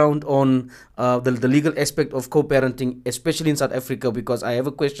background on the legal aspect of co-parenting, especially in South Africa, because I have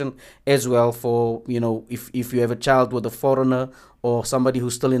a question as well for, if you have a child with a foreigner or somebody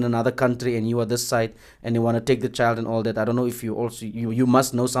who's still in another country and you are this side and you want to take the child and all that. I don't know if you also, you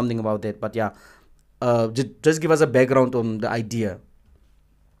must know something about that, but yeah. Just give us a background on the idea.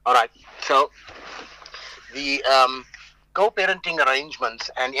 All right. So the co-parenting arrangements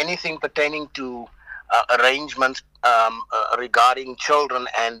and anything pertaining to arrangements regarding children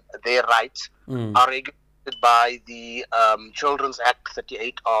and their rights are regulated by the Children's Act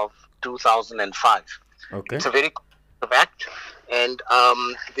 38 of 2005. Okay. It's a very comprehensive act, and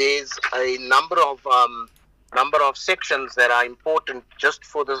there's a number of sections that are important just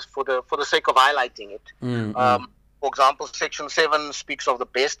for the sake of highlighting it. For example, Section 7 speaks of the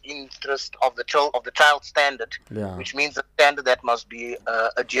best interest of the child standard, which means the standard that must be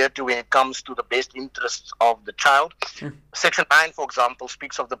adhered to when it comes to the best interests of the child. Section 9, for example,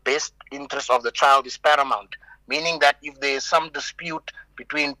 speaks of the best interest of the child is paramount, meaning that if there is some dispute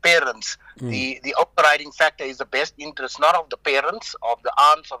between parents, the overriding factor is the best interest, not of the parents, of the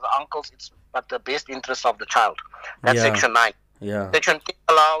aunts, of the uncles, but the best interest of the child. That's Section 9. Section 10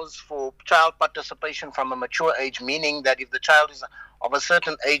 allows for child participation from a mature age, meaning that if the child is of a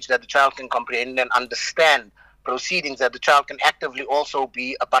certain age that the child can comprehend and understand proceedings, that the child can actively also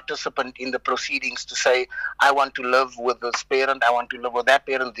be a participant in the proceedings to say, I want to live with this parent, I want to live with that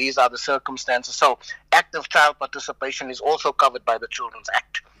parent, these are the circumstances. So active child participation is also covered by the Children's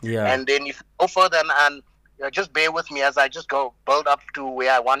Act. And then if you go further, and just bear with me as I just build up to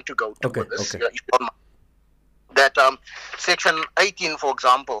where I want to go to with this. If you don't mind. That Section 18, for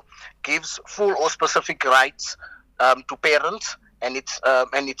example, gives full or specific rights to parents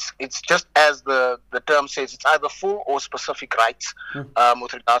it's just as the term says, it's either full or specific rights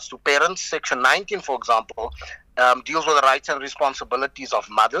with regards to parents. Section 19, for example, deals with the rights and responsibilities of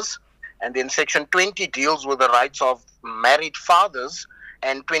mothers, and then Section 20 deals with the rights of married fathers,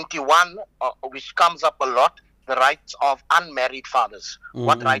 and 21, which comes up a lot, the rights of unmarried fathers.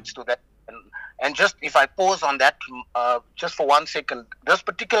 What rights do that? And just if I pause on that just for 1 second, this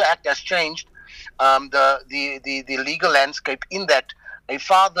particular act has changed the legal landscape in that a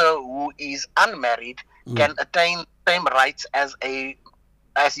father who is unmarried can attain same rights as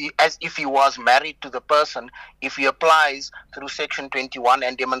if he was married to the person, if he applies through Section 21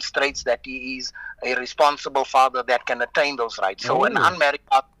 and demonstrates that he is a responsible father that can attain those rights. So an unmarried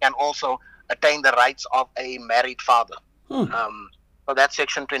father can also attain the rights of a married father. So that's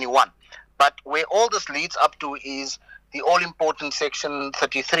Section 21. But where all this leads up to is the all-important Section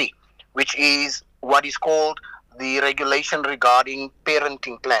 33, which is what is called the regulation regarding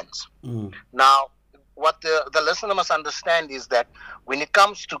parenting plans. Now, what the listener must understand is that when it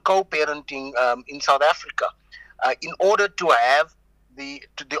comes to co-parenting in South Africa, in order to have the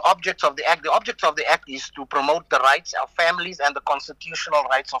objects of the act is to promote the rights of families and the constitutional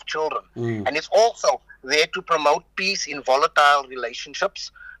rights of children. And it's also there to promote peace in volatile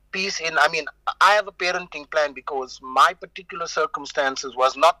relationships. I have a parenting plan because my particular circumstances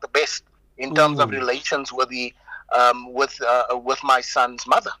was not the best in terms of relations with with my son's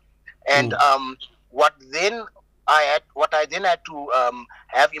mother. And what I then had to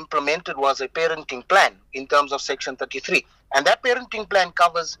have implemented was a parenting plan in terms of Section 33. And that parenting plan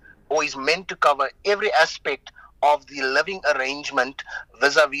covers, or is meant to cover, every aspect of the living arrangement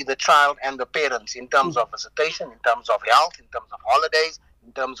vis-a-vis the child and the parents, in terms of visitation, in terms of health, in terms of holidays,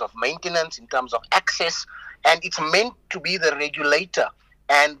 in terms of maintenance, in terms of access. And it's meant to be the regulator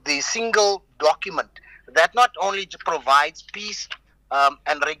and the single document that not only provides peace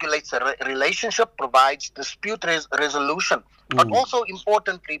and regulates a relationship, provides dispute resolution, but also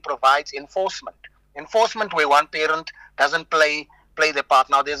importantly provides enforcement. Enforcement where one parent doesn't play their part.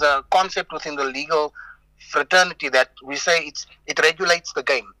 Now there's a concept within the legal fraternity that we say it regulates the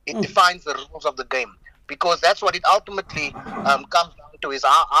game. It defines the rules of the game, because that's what it ultimately comes down to, is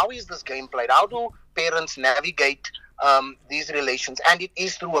how is this game played? How do parents navigate these relations? And it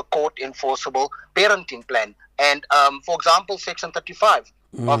is through a court enforceable parenting plan. And for example, Section 35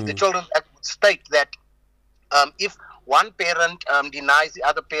 of the Children's Act state that if one parent denies the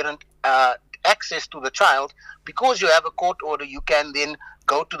other parent access to the child, because you have a court order, you can then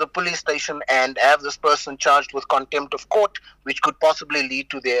go to the police station and have this person charged with contempt of court, which could possibly lead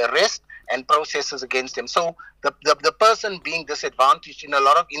to their arrest and processes against them. So the person being disadvantaged in a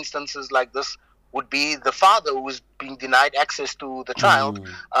lot of instances like this would be the father who is being denied access to the child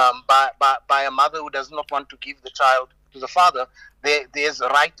by a mother who does not want to give the child to the father. There's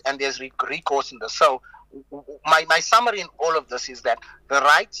right and there's recourse in this. So my summary in all of this is that the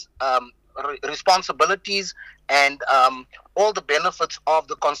rights, responsibilities, and all the benefits of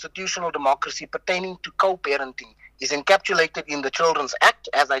the constitutional democracy pertaining to co-parenting is encapsulated in the Children's Act,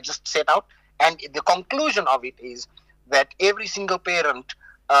 as I just set out. And the conclusion of it is that every single parent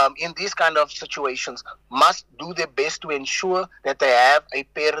in these kind of situations must do their best to ensure that they have a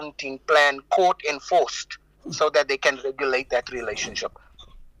parenting plan court enforced so that they can regulate that relationship.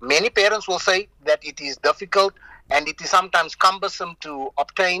 Many parents will say that it is difficult and it is sometimes cumbersome to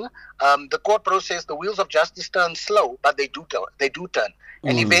obtain. The court process, the wheels of justice turn slow, but they do turn.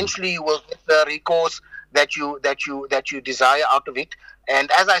 And eventually you will get the recourse that you desire out of it.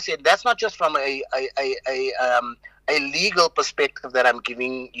 And as I said, that's not just from a legal perspective that I'm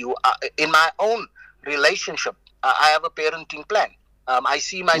giving you. In my own relationship, I have a parenting plan. I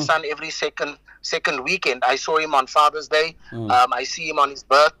see my son every second weekend. I saw him on Father's Day. I see him on his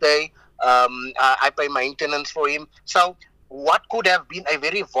birthday. I pay maintenance for him. So what could have been a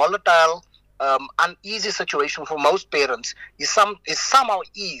very volatile, uneasy situation for most parents is somehow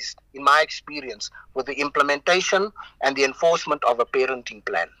eased, in my experience, with the implementation and the enforcement of a parenting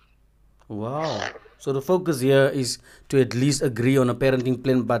plan. Wow. So the focus here is to at least agree on a parenting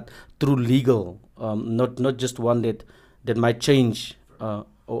plan, but through legal, not just one that might change on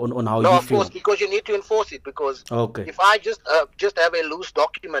how you feel. No, of course, because you need to enforce it. Because if I just have a loose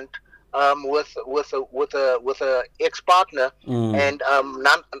document with a ex-partner and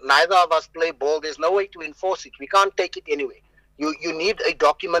neither of us play ball, there's no way to enforce it. We can't take it anyway. You need a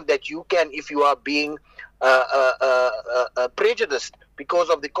document that you can, if you are being prejudiced because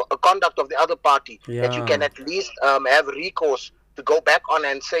of the conduct of the other party, that you can at least have recourse to go back on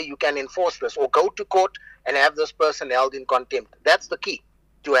and say you can enforce this, or go to court and have this person held in contempt. That's the key.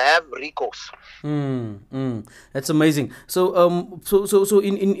 to have recourse. That's amazing. So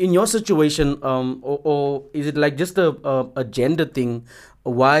in your situation, or is it like just a gender thing?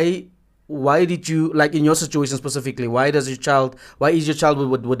 Why did you, like in your situation specifically? Why is your child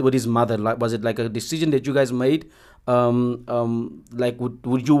with his mother? Like, was it like a decision that you guys made? Like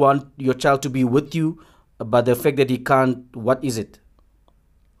would you want your child to be with you, but the fact that he can't? What is it?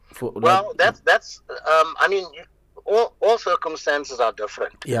 Well, that's I mean, all circumstances are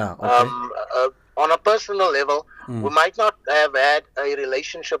different. Yeah. Okay. On a personal level, Mm. we might not have had a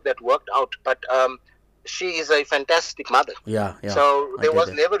relationship that worked out, but she is a fantastic mother. Yeah. So I there get was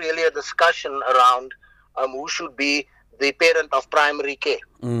that. never really a discussion around who should be the parent of primary care.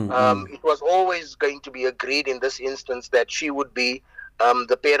 It was always going to be agreed in this instance that she would be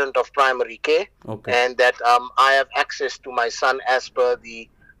the parent of primary care, Okay. and that I have access to my son as per the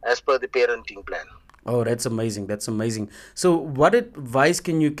parenting plan. Oh, that's amazing. That's amazing. So, what advice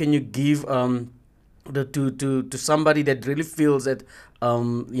can you give to somebody that really feels that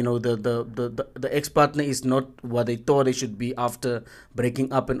the ex partner is not what they thought they should be after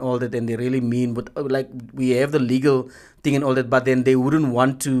breaking up and all that, and they really mean, but like we have the legal thing and all that, but then they wouldn't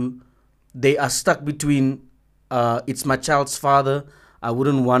want to. They are stuck between. It's my child's father. I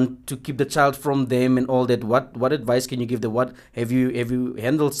wouldn't want to keep the child from them and all that. What advice can you give them? What have you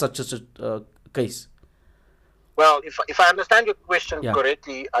handled such a case? Well, if I understand your question Yeah.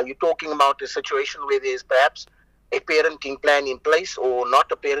 correctly, are you talking about a situation where there is perhaps a parenting plan in place or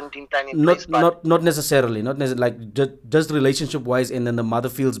not a parenting plan in place? Not necessarily, like just relationship wise, and then the mother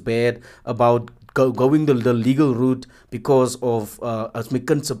feels bad about going the legal route because of as my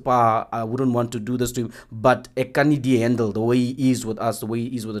kind se pa, I wouldn't want to do this to him, but I can't handle the way he is with us, the way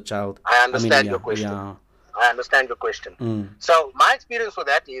he is with the child. I understand yeah, your question. Yeah. I understand your question. Mm. So my experience with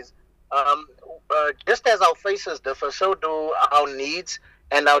that is, just as our faces differ, so do our needs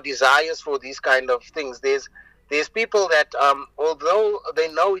and our desires for these kind of things. There's people that, although they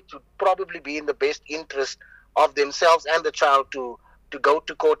know it would probably be in the best interest of themselves and the child to go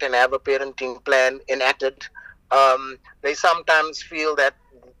to court and have a parenting plan enacted, they sometimes feel that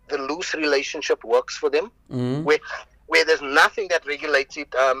the loose relationship works for them, where there's nothing that regulates it.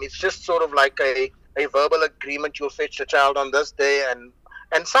 It's just sort of like a verbal agreement. You'll fetch the child on this day,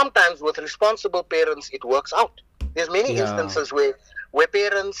 and sometimes with responsible parents it works out. There's many Yeah. instances where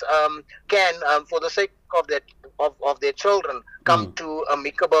parents can, for the sake of their children, come to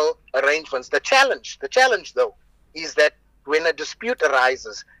amicable arrangements. The challenge though is that when a dispute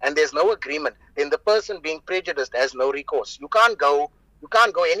arises and there's no agreement, then the person being prejudiced has no recourse. You can't go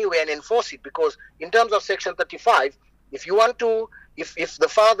anywhere and enforce it, because in terms of Section 35, if you want to, if the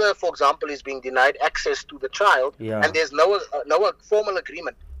father, for example, is being denied access to the child, Yeah. and there's no formal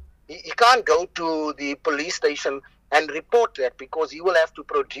agreement, he can't go to the police station and report that, because he will have to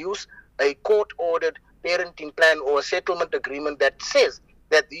produce a court-ordered parenting plan or a settlement agreement that says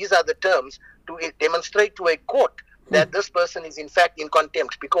that these are the terms, to demonstrate to a court that this person is in fact in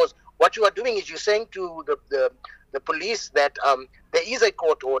contempt. Because what you are doing is you're saying to the police that there is a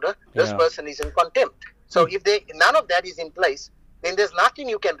court order, this Yeah. person is in contempt. So if none of that is in place, then there's nothing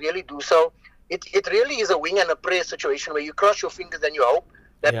you can really do. So it really is a wing and a prayer situation where you cross your fingers and you hope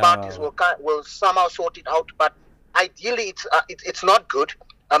that Yeah. parties will somehow sort it out. But ideally, it's not good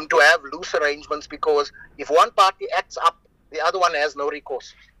to have loose arrangements, because if one party acts up, the other one has no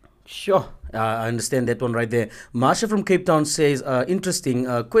recourse. Sure, I understand that one right there. Marsha from Cape Town says, interesting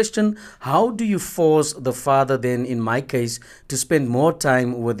question. How do you force the father then, in my case, to spend more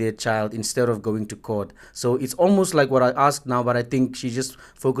time with their child instead of going to court? So it's almost like what I asked now, but I think she's just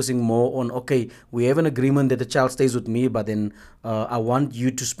focusing more on, okay, we have an agreement that the child stays with me, but then I want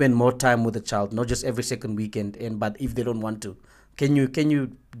you to spend more time with the child, not just every second weekend. But if they don't want to, can you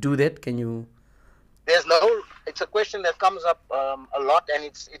do that? Can you? It's a question that comes up a lot, and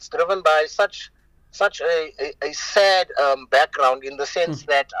it's driven by such a sad background, in the sense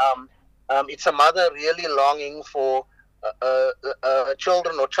that it's a mother really longing for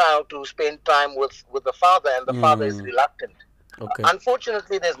children or child to spend time with the father, and the father is reluctant. Okay.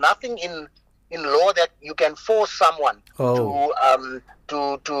 Unfortunately, there's nothing in law that you can force someone to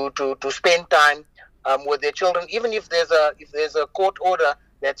spend time with their children, even if there's a court order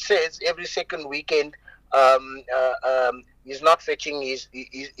that says every second weekend he's not fetching his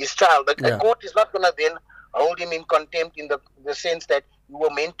child. A court is not going to then hold him in contempt, in the sense that you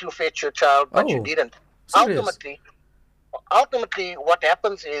were meant to fetch your child, but you didn't. Serious? Ultimately, what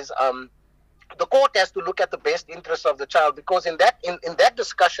happens is the court has to look at the best interest of the child, because in that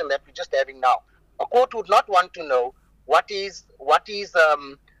discussion that we're just having now, a court would not want to know what is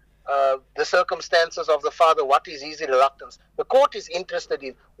the circumstances of the father, what is his reluctance. The court is interested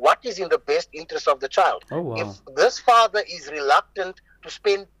in what is in the best interest of the child. Oh, wow. If this father is reluctant to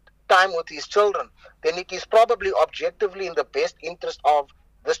spend time with his children, then it is probably objectively in the best interest of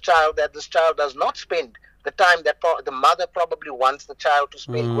this child that this child does not spend the time that the mother probably wants the child to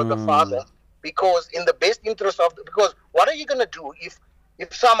spend with the father, because in the best interest of, because what are you going to do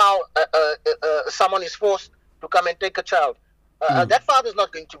if somehow someone is forced to come and take a child? That father is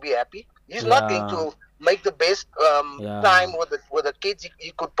not going to be happy. He's not going to make the best time with the kids.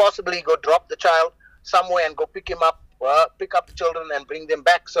 He could possibly go drop the child somewhere and go pick him up, pick up the children and bring them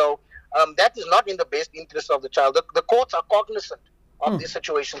back. So that is not in the best interest of the child. The courts are cognizant of this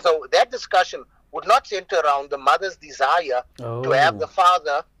situation. So that discussion would not center around the mother's desire to have the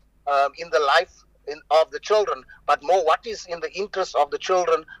father in the life of the children, but more what is in the interest of the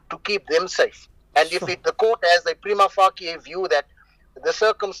children to keep them safe. And if the court has a prima facie view that the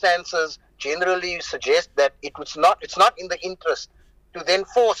circumstances generally suggest that it's not in the interest to then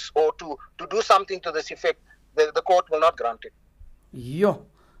force or to do something to this effect, the court will not grant it. Yo,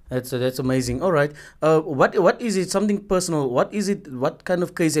 that's amazing. All right, what is it? Something personal. What is it? What kind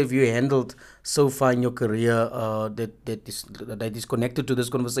of case have you handled so far in your career that is connected to this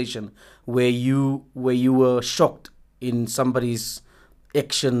conversation, where you were shocked in somebody's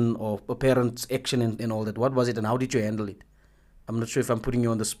action or a parent's action and all that? What was it, and how did you handle it? I'm not sure if I'm putting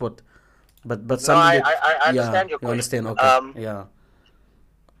you on the spot, but something. I understand your question. You understand? Okay. Yeah.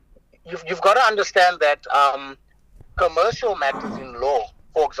 You've got to understand that commercial matters in law,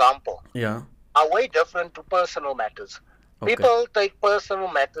 for example, are way different to personal matters. Okay. People take personal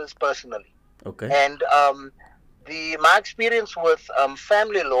matters personally. Okay. And my experience with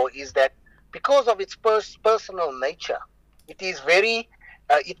family law is that because of its personal nature, it is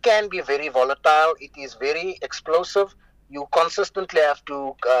it can be very volatile. It is very explosive. You consistently have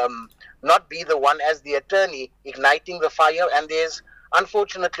to not be the one as the attorney igniting the fire. And there's,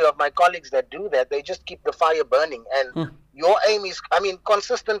 unfortunately, of my colleagues that do that, they just keep the fire burning. And your aim is,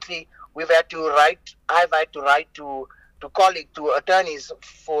 consistently I've had to write to attorneys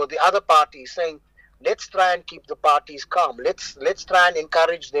for the other parties saying, let's try and keep the parties calm. Let's try and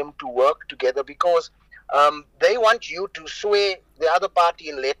encourage them to work together, because they want you to sway the other party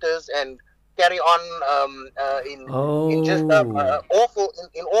in letters and carry on in just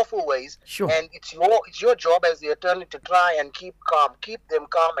awful ways. Sure. And it's your job as the attorney to try and keep them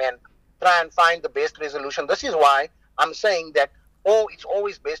calm and try and find the best resolution. This is why I'm saying that it's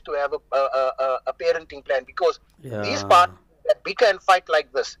always best to have a parenting plan, because these parties that bicker and fight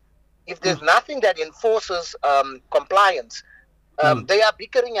like this, if there's nothing that enforces compliance, they are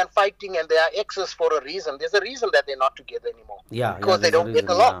bickering and fighting, and they are exes for a reason. There's a reason that they're not together anymore. Because they don't get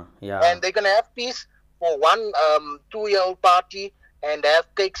along. And they're going to have peace for one 2-year-old party and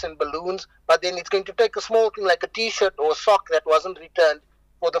have cakes and balloons, but then it's going to take a small thing like a t-shirt or a sock that wasn't returned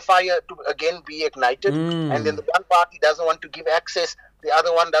for the fire to again be ignited. And then the one party doesn't want to give access, the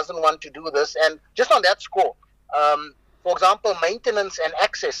other one doesn't want to do this. And just on that score, for example, maintenance and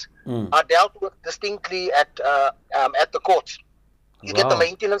access are dealt with distinctly at the courts. You get the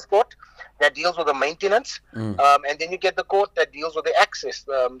maintenance court that deals with the maintenance, and then you get the court that deals with the access.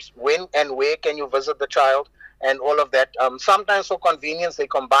 When and where can you visit the child and all of that. Sometimes for convenience they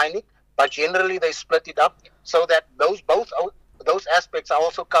combine it, but generally they split it up so that those aspects are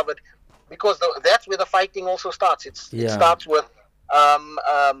also covered, because that's where the fighting also starts. It starts with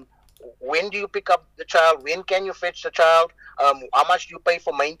when do you pick up the child? When can you fetch the child? How much do you pay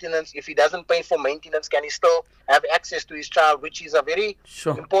for maintenance? If he doesn't pay for maintenance, can he still have access to his child? Which is a very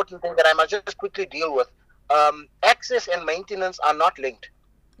important thing that I must just quickly deal with. Access and maintenance are not linked.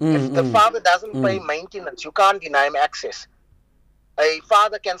 If the father doesn't pay maintenance, you can't deny him access. A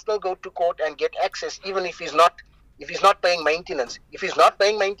father can still go to court and get access even if he's not paying maintenance. If he's not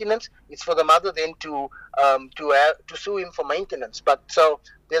paying maintenance, it's for the mother then to sue him for maintenance. But so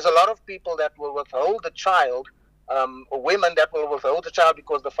there's a lot of people that will withhold the child, or women that will withhold the child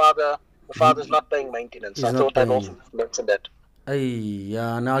because the father's not paying maintenance. I thought I'd also mention that.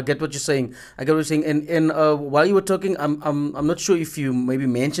 Now I get what you're saying. And while you were talking, I'm not sure if you maybe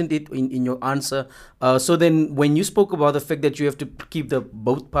mentioned it in your answer. So then, when you spoke about the fact that you have to keep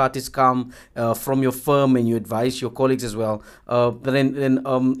both parties calm from your firm, and you advise your colleagues as well, then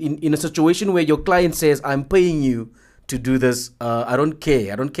in a situation where your client says, "I'm paying you to do this, I don't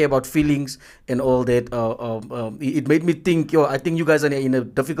care about feelings and all that," it made me think, I think you guys are in a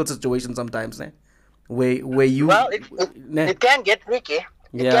difficult situation sometimes, where you... Well, it can get tricky.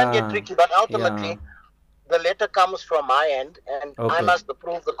 It can get tricky, but ultimately, the letter comes from my end, and I must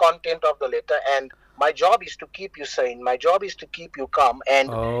approve the content of the letter, and my job is to keep you sane. My job is to keep you calm. And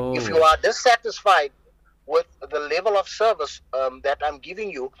if you are dissatisfied with the level of service that I'm giving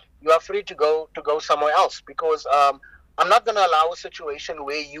you, you are free to go somewhere else, because I'm not going to allow a situation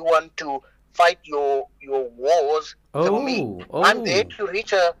where you want to fight your wars through me. I'm there to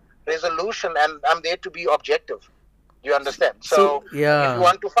reach a resolution, and I'm there to be objective. Do you understand? So if you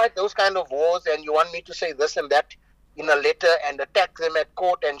want to fight those kind of wars and you want me to say this and that in a letter and attack them at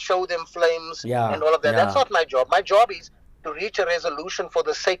court and show them flames and all of that, that's not my job. My job is to reach a resolution for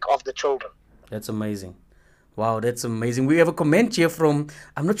the sake of the children. That's amazing. Wow, that's amazing. We have a comment here from,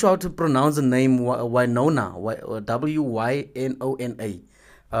 I'm not sure how to pronounce the name, Wynona, Wynona.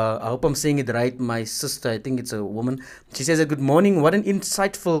 I hope I'm saying it right. My sister, I think it's a woman. She says, good morning. What an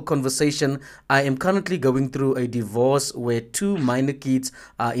insightful conversation. I am currently going through a divorce where 2 minor kids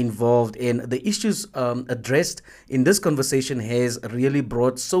are involved, and the issues addressed in this conversation has really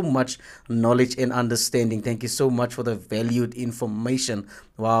brought so much knowledge and understanding. Thank you so much for the valued information.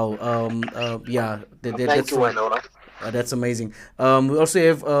 Wow. Thank you, Wynona. That's amazing. We also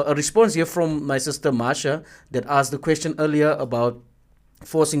have a response here from my sister Marsha that asked the question earlier about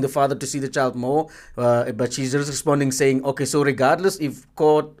forcing the father to see the child more, but she's just responding saying, okay, so regardless if a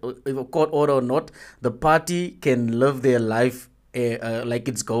court order or not, the party can live their life like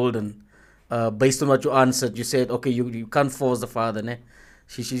it's golden. Based on what you answered, you said, okay, you can't force the father, ne?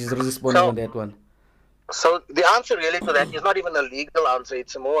 She's responding on that one. So the answer really to that is not even a legal answer,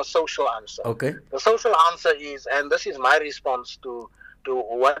 it's a more social answer. Okay. The social answer is, and this is my response to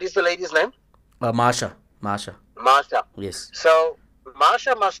what is the lady's name? Marsha. Marsha. Yes. So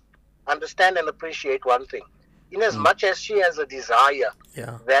Marsha must understand and appreciate one thing. In as much as she has a desire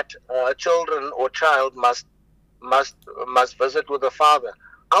that children or child must visit with the father,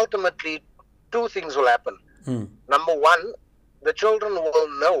 ultimately 2 things will happen. Number 1, the children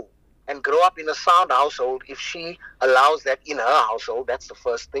will know and grow up in a sound household if she allows that in her household. That's the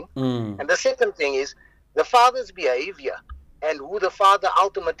first thing. And the second thing is the father's behavior and who the father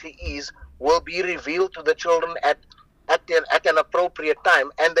ultimately is will be revealed to the children at an appropriate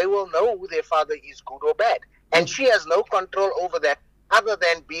time, and they will know who their father is, good or bad. And she has no control over that other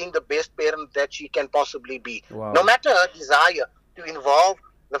than being the best parent that she can possibly be. Wow. No matter her desire to involve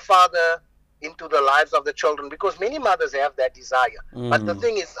the father into the lives of the children, because many mothers have that desire. But the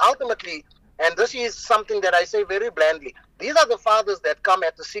thing is, ultimately, and this is something that I say very blandly, these are the fathers that come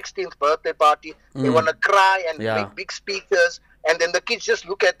at the 16th birthday party, they want to cry and make big speeches, and then the kids just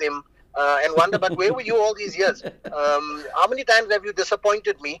look at them and wonder, but where were you all these years? How many times have you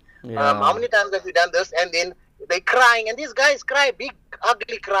disappointed me? How many times have you done this? And then they crying, and these guys cry big,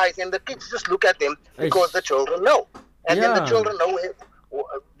 ugly cries, and the kids just look at them because the children know. And then the children know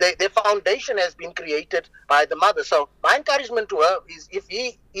their foundation has been created by the mother. So my encouragement to her is, if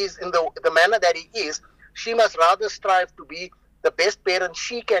he is in the manner that he is, she must rather strive to be the best parent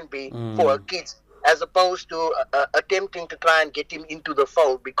she can be for her kids, as opposed to attempting to try and get him into the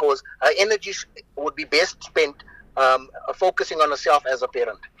fold, because her energy would be best spent focusing on herself as a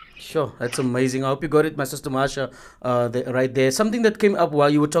parent. Sure, that's amazing. I hope you got it, my sister Marsha, right there. Something that came up while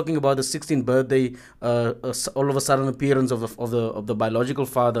you were talking about the 16th birthday, all of a sudden appearance of the biological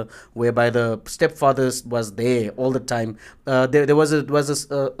father, whereby the stepfather was there all the time. There was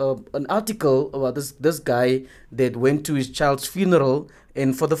an article about this guy that went to his child's funeral,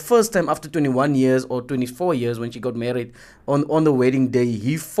 and for the first time after 21 years or 24 years when she got married, on the wedding day,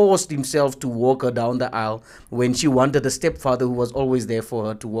 he forced himself to walk her down the aisle when she wanted the stepfather, who was always there for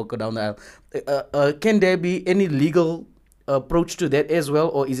her, to walk her down the aisle. Can there be any legal approach to that as well,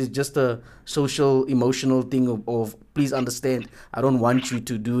 or is it just a social, emotional thing of please understand, I don't want you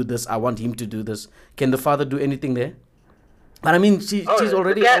to do this, I want him to do this? Can the father do anything there? But I mean, she's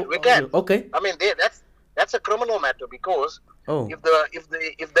already... We can. Okay. I mean, that's a criminal matter, because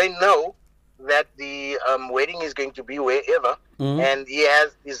if they know that the wedding is going to be wherever, and he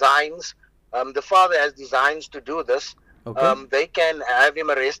has designs, the father has designs to do this, they can have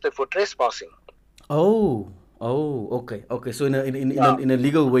him arrested for trespassing. Okay. So in a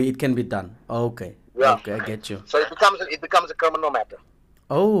legal way, it can be done. Okay, I get you. So it becomes a criminal matter.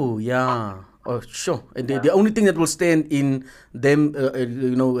 Oh yeah. Oh sure. And the only thing that will stand in them,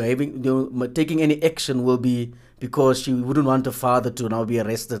 taking any action will be because she wouldn't want the father to now be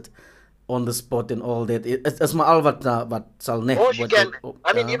arrested on the spot and all that. It's my what sal ne. Or she can.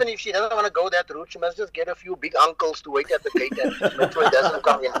 I mean, even if she doesn't want to go that route, she must just get a few big uncles to wait at the gate and make sure it doesn't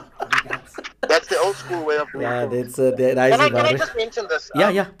come in. That's the old school way of doing things. Can I just mention this?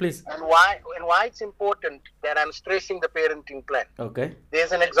 Yeah, please. And why it's important that I'm stressing the parenting plan. Okay.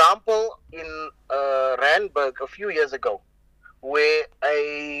 There's an example in Randburg a few years ago where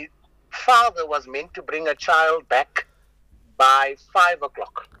a father was meant to bring a child back by 5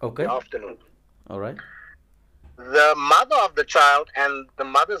 o'clock Okay. in the afternoon. All right. The mother of the child and the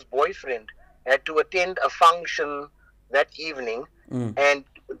mother's boyfriend had to attend a function that evening, and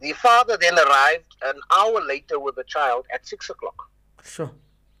the father then arrived an hour later with the child at 6 o'clock. Sure.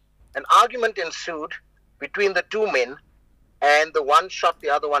 An argument ensued between the two men, and the one shot the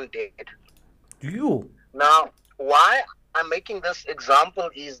other one dead. You. Now, why I'm making this example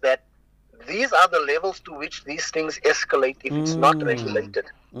is that these are the levels to which these things escalate if it's not regulated.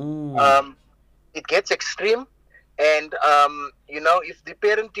 It gets extreme, and if the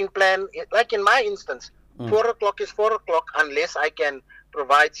parenting plan, like in my instance, 4 o'clock is 4 o'clock unless I can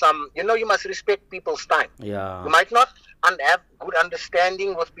provide some. You must respect people's time. Yeah. You might not have good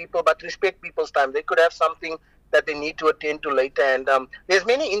understanding with people, but respect people's time. They could have something that they need to attend to later, and there's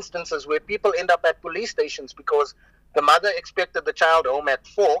many instances where people end up at police stations because the mother expected the child home at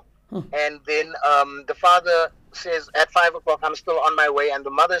 4, and then the father says at 5 o'clock, I'm still on my way, and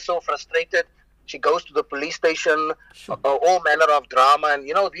the mother is so frustrated, she goes to the police station, all manner of drama, and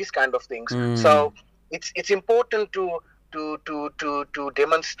these kind of things. So it's important to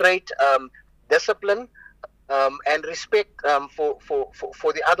demonstrate discipline and respect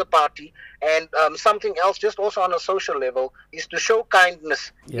for the other party, and something else, just also on a social level, is to show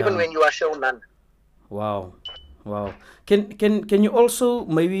kindness even when you are shown none. Wow. Can you also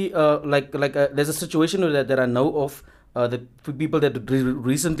maybe there's a situation that I know of, the people that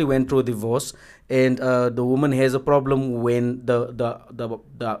recently went through a divorce, and the woman has a problem when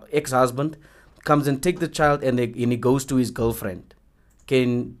the ex-husband comes and take the child and he goes to his girlfriend.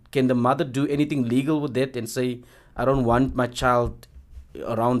 Can the mother do anything legal with that and say, I don't want my child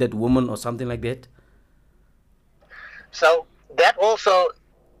around that woman or something like that? So that also,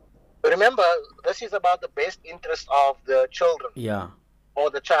 remember, this is about the best interest of the children. Yeah. Or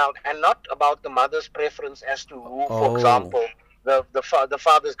the child, and not about the mother's preference as to who, for example, the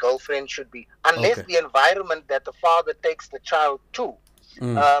father's girlfriend should be. Unless the environment that the father takes the child to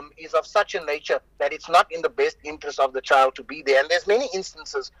is of such a nature that it's not in the best interest of the child to be there. And there's many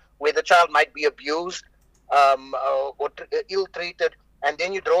instances where the child might be abused or ill-treated, and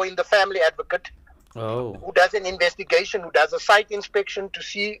then you draw in the family advocate who does an investigation, who does a site inspection to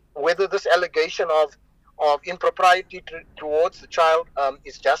see whether this allegation of impropriety towards the child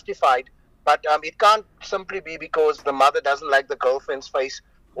is justified. But it can't simply be because the mother doesn't like the girlfriend's face,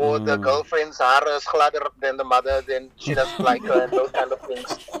 or the girlfriend's hair is gladder than the mother, then she doesn't like her, and those kind of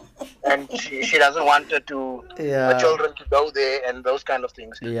things. And she doesn't want her the children to go there, and those kind of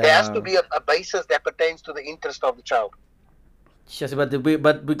things. Yeah. There has to be a basis that pertains to the interest of the child. Yes,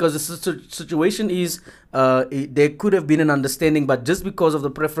 but because the situation is, there could have been an understanding, but just because of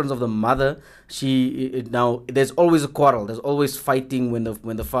the preference of the mother, now there's always a quarrel. There's always fighting when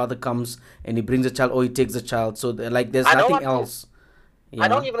the father comes and he brings a child or he takes a child. So there's nothing else. I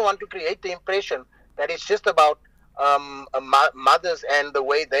don't even want to create the impression that it's just about mothers and the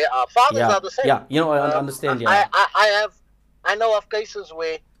way they are. Fathers are the same. Yeah, I understand. Yeah. I know of cases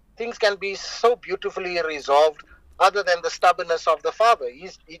where things can be so beautifully resolved, other than the stubbornness of the father.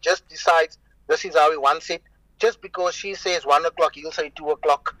 He just decides this is how he wants it. Just because she says 1 o'clock, he'll say 2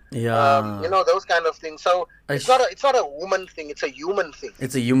 o'clock. Yeah. Those kind of things. So it's not a woman thing, it's a human thing.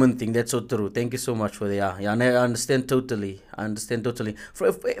 It's a human thing. That's so true. Thank you so much for that. Yeah, and I understand totally.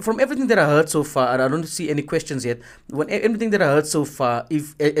 From everything that I heard so far, and I don't see any questions yet. Everything that I heard so far,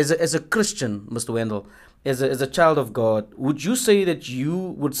 if as a Christian, Mr. Wendel, as a child of God, would you say that you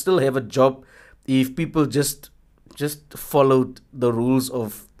would still have a job if people just followed the rules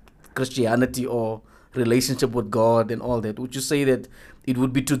of Christianity or relationship with God and all that? Would you say that it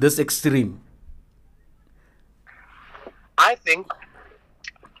would be to this extreme? I think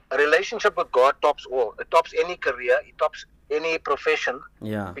a relationship with God tops all. It tops any career. It tops any profession.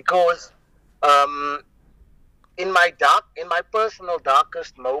 Yeah. Because in my personal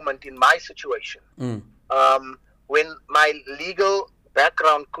darkest moment in my situation, when my legal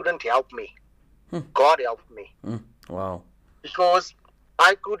background couldn't help me, God helped me. Wow. Because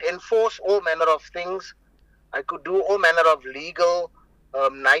I could enforce all manner of things. I could do all manner of legal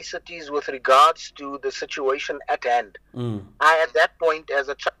niceties with regards to the situation at hand. I, at that point, as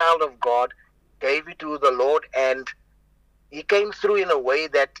a child of God, gave it to the Lord, and He came through in a way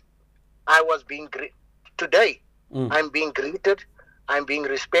that I was being today. I'm being greeted. I'm being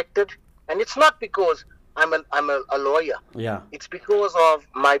respected, and it's not because I'm a lawyer. Yeah. It's because of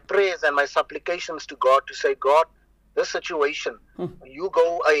my prayers and my supplications to God to say, God, this situation, you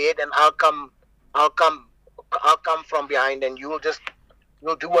go ahead and I'll come from behind, and you will just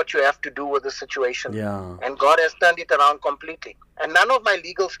you'll do what you have to do with the situation. Yeah. And God has turned it around completely. And none of my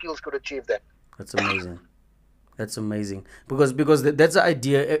legal skills could achieve that. That's amazing. That's amazing because that's the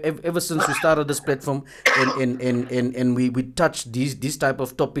idea. Ever since we started this platform and we touch these type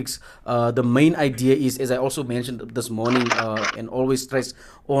of topics, the main idea is, as I also mentioned this morning, and always stress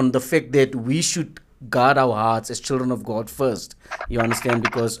on the fact that we should guard our hearts as children of God first. You understand?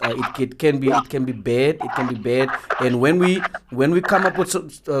 Because it can be bad. And when we come up with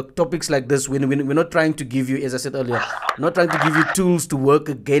topics like this, we're not trying to give you, as I said earlier, not trying to give you tools to work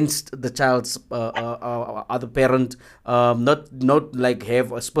against the child's other parent. Not like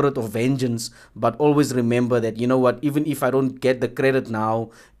have a spirit of vengeance, but always remember that, you know what, even if I don't get the credit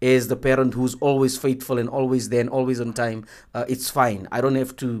now as the parent who's always faithful and always there and always on time, it's fine. I don't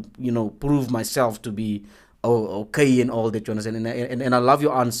have to, prove myself to be okay and all that, you understand. And I love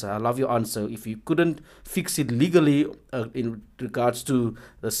your answer. If you couldn't fix it legally in regards to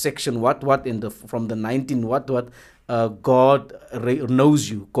the section what in the from the 19 what, God knows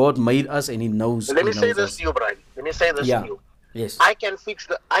you. God made us and He knows. Let me say this to you, Brian. Let me say this to you. Yes. I can fix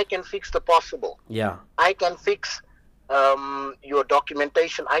the possible. Yeah. I can fix your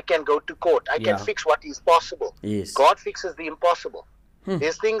documentation. I can go to court. I can fix what is possible. Yes. God fixes the impossible.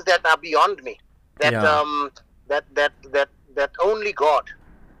 There's things that are beyond me. That that only God.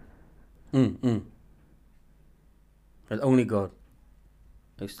 That only God.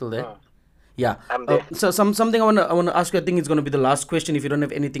 Are you still there? Yeah. I'm there. So something I wanna ask you. I think it's gonna be the last question. If you don't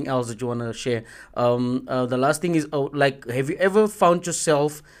have anything else that you wanna share, the last thing is have you ever found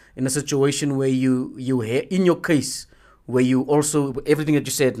yourself in a situation where you in your case, where you also, everything that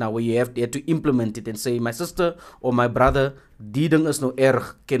you said now, where you had to implement it and say, my sister or my brother, die ding is nou erg,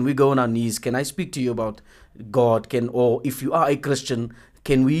 can we go on our knees? Can I speak to you about God? Or if you are a Christian,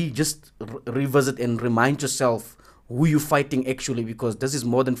 can we just revisit and remind yourself who you're fighting actually? Because this is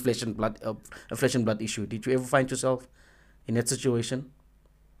more than flesh and blood, a flesh and blood issue. Did you ever find yourself in that situation?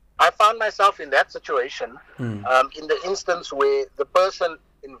 I found myself in that situation, in the instance where the person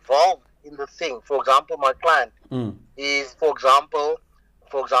involved in the thing, for example, my client is, for example,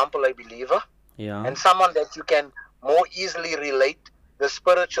 a believer, and someone that you can more easily relate the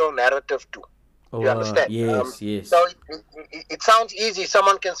spiritual narrative to. You understand? Yes. So it sounds easy.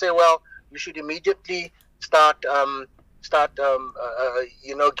 Someone can say, well, you should immediately start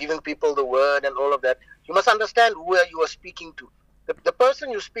giving people the word and all of that. You must understand who you are speaking to. The person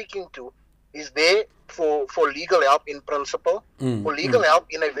you're speaking to is there for legal help in principle, for legal help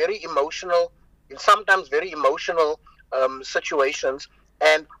in a very emotional, sometimes very emotional situations.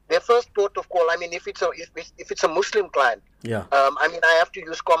 And their first port of call, I mean, if it's a Muslim client, I mean, I have to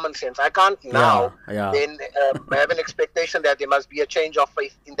use common sense. I can't now then have an expectation that there must be a change of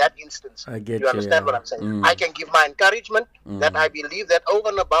faith in that instance. I get you understand what I'm saying? I can give my encouragement that I believe that over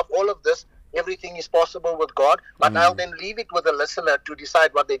and above all of this, everything is possible with God, but I'll then leave it with the listener to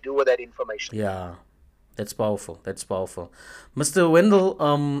decide what they do with that information. Yeah. That's powerful. Mr. Wendel,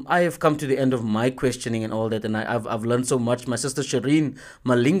 I have come to the end of my questioning and all that, and I've learned so much. My sister Shireen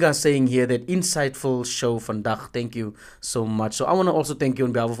Malinga saying here that insightful show vandag. Thank you so much. So I want to also thank you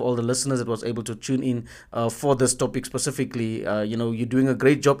on behalf of all the listeners that was able to tune in for this topic specifically. You're doing a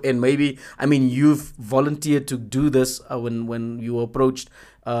great job, and you've volunteered to do this when you were approached,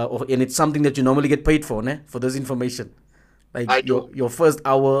 and it's something that you normally get paid for this information. Like your first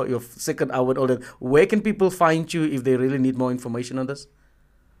hour, your second hour, all that. Where can people find you if they really need more information on this?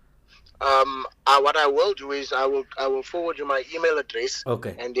 What I will do is I will forward you my email address.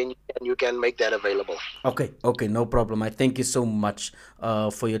 Okay. And then you can make that available. Okay, no problem. I thank you so much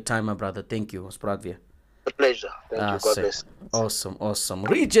for your time, my brother. Thank you. A pleasure. Thank you. God bless. Awesome.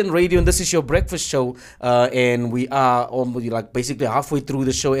 Regen Radio, and this is your breakfast show. And we are almost basically halfway through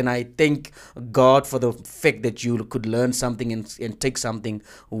the show. And I thank God for the fact that you could learn something and take something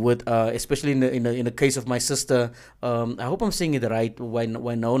with, especially in the case of my sister. I hope I'm saying it right.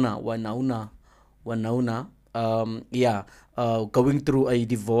 Winona. Going through a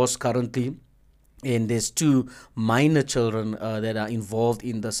divorce currently. And there's 2 minor children that are involved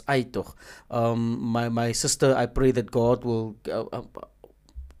in this aitoch. My sister, I pray that God will, I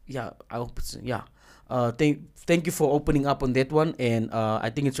hope thank you for opening up on that one. And I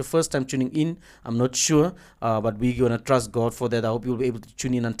think it's your first time tuning in. I'm not sure, but we're going to trust God for that. I hope you'll be able to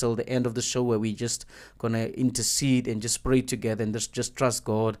tune in until the end of the show, where we just going to intercede and just pray together and just trust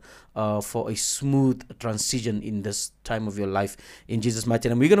God for a smooth transition in this time of your life, in Jesus' mighty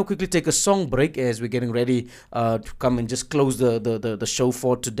name. We're going to quickly take a song break as we're getting ready to come and just close the show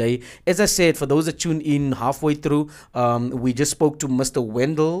for today. As I said, for those that tune in halfway through, we just spoke to Mr.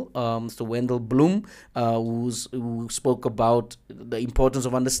 Wendel Bloem, Bloem, who spoke about the importance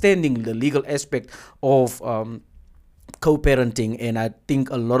of understanding the legal aspect of co-parenting, and I think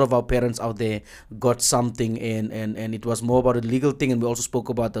a lot of our parents out there got something, and it was more about a legal thing, and we also spoke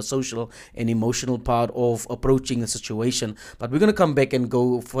about the social and emotional part of approaching the situation. But we're going to come back and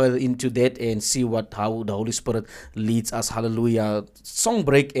go further into that and see how the Holy Spirit leads us. Hallelujah. Song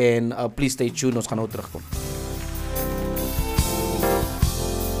break, and please stay tuned. Ons gaan nou terugkom.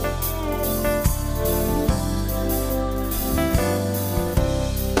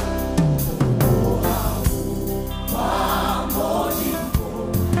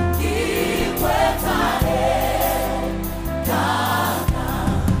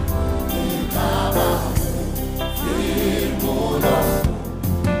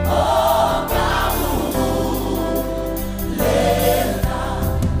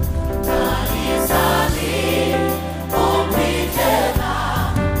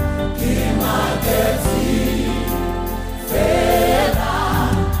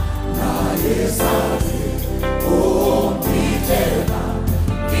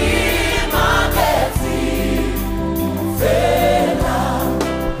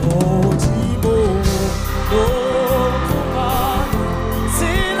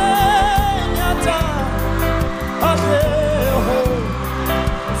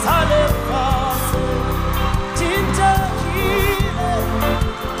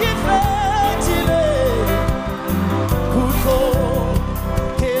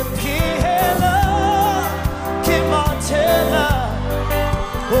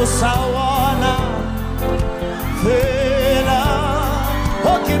 Sawana Vela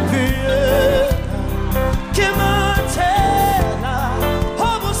Okipie Kimatena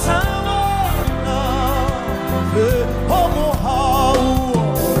Homo Sawana Homo Hau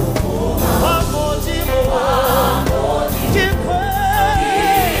Amodimo Kipwe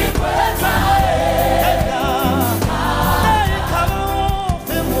Ega Kamo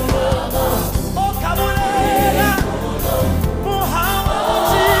Fimulo Okamulela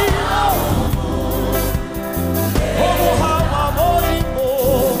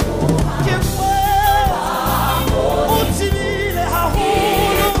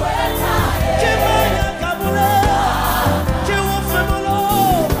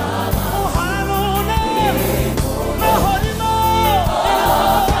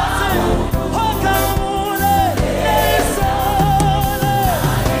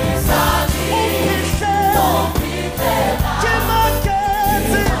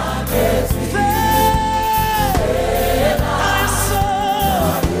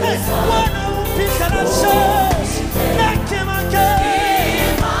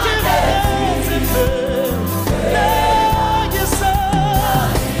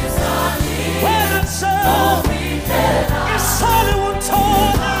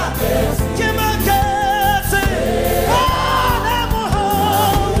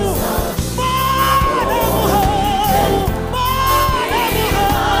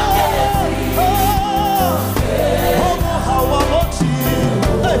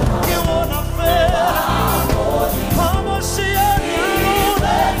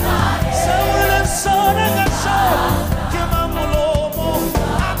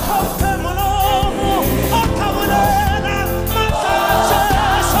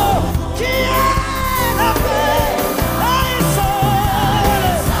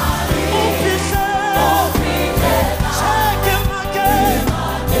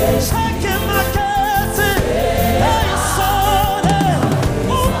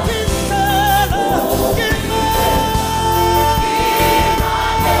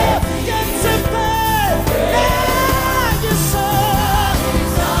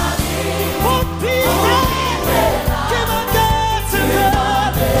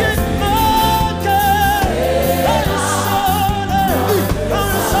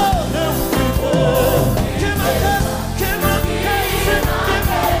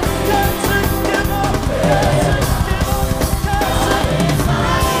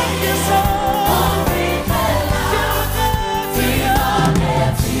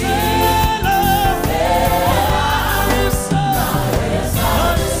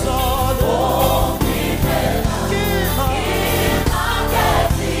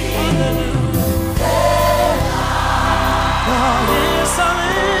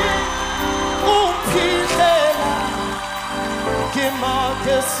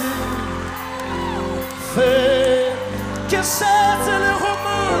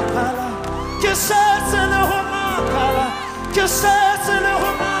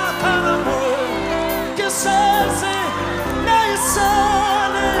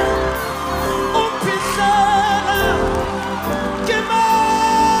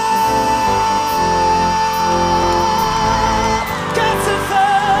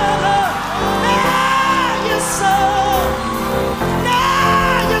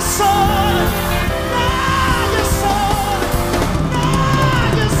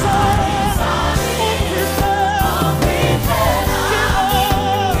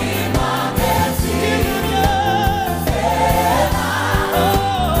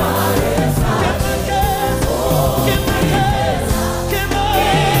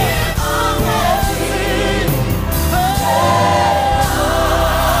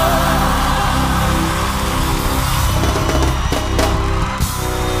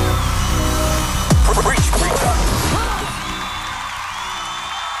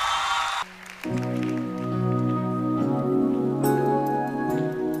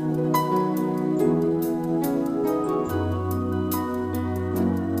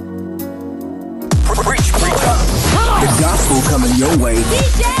coming your way.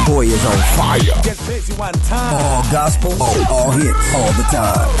 Boy is on fire. Get busy one time. All gospel, all hits, all the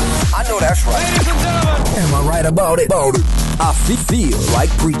time. I know that's right. Ladies and gentlemen. Am I right about it? I feel like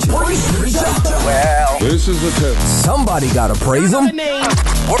preaching. Well, This is the test. somebody gotta praise him.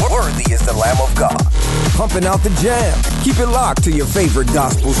 Worthy is the Lamb of God. Pumping out the jam. Keep it locked to your favorite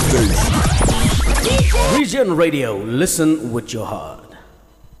gospel station. Region Radio, listen with your heart.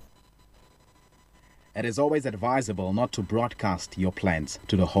 It is always advisable not to broadcast your plans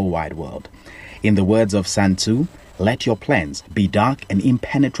to the whole wide world. In the words of Sun Tzu, let your plans be dark and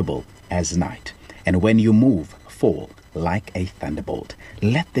impenetrable as night. And when you move, fall like a thunderbolt.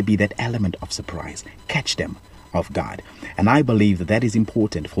 Let there be that element of surprise. Catch them off guard. And I believe that is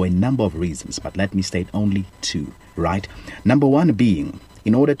important for a number of reasons, but let me state only two, right? Number one being,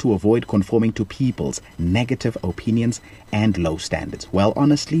 in order to avoid conforming to people's negative opinions and low standards. Well,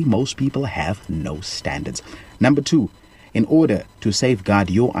 honestly, most people have no standards. Number two, in order to safeguard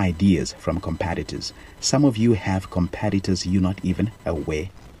your ideas from competitors. Some of you have competitors you're not even aware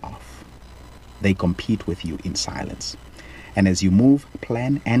of. They compete with you in silence. And as you move,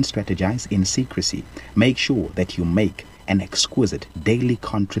 plan, and strategize in secrecy, make sure that you make an exquisite daily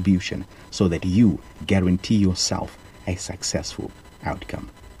contribution so that you guarantee yourself a successful outcome.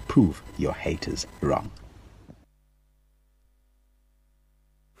 Prove your haters wrong.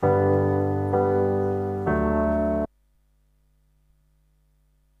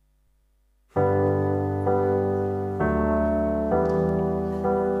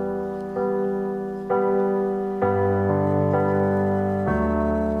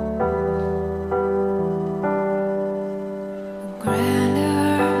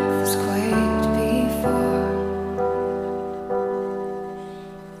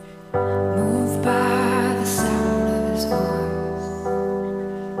 Move by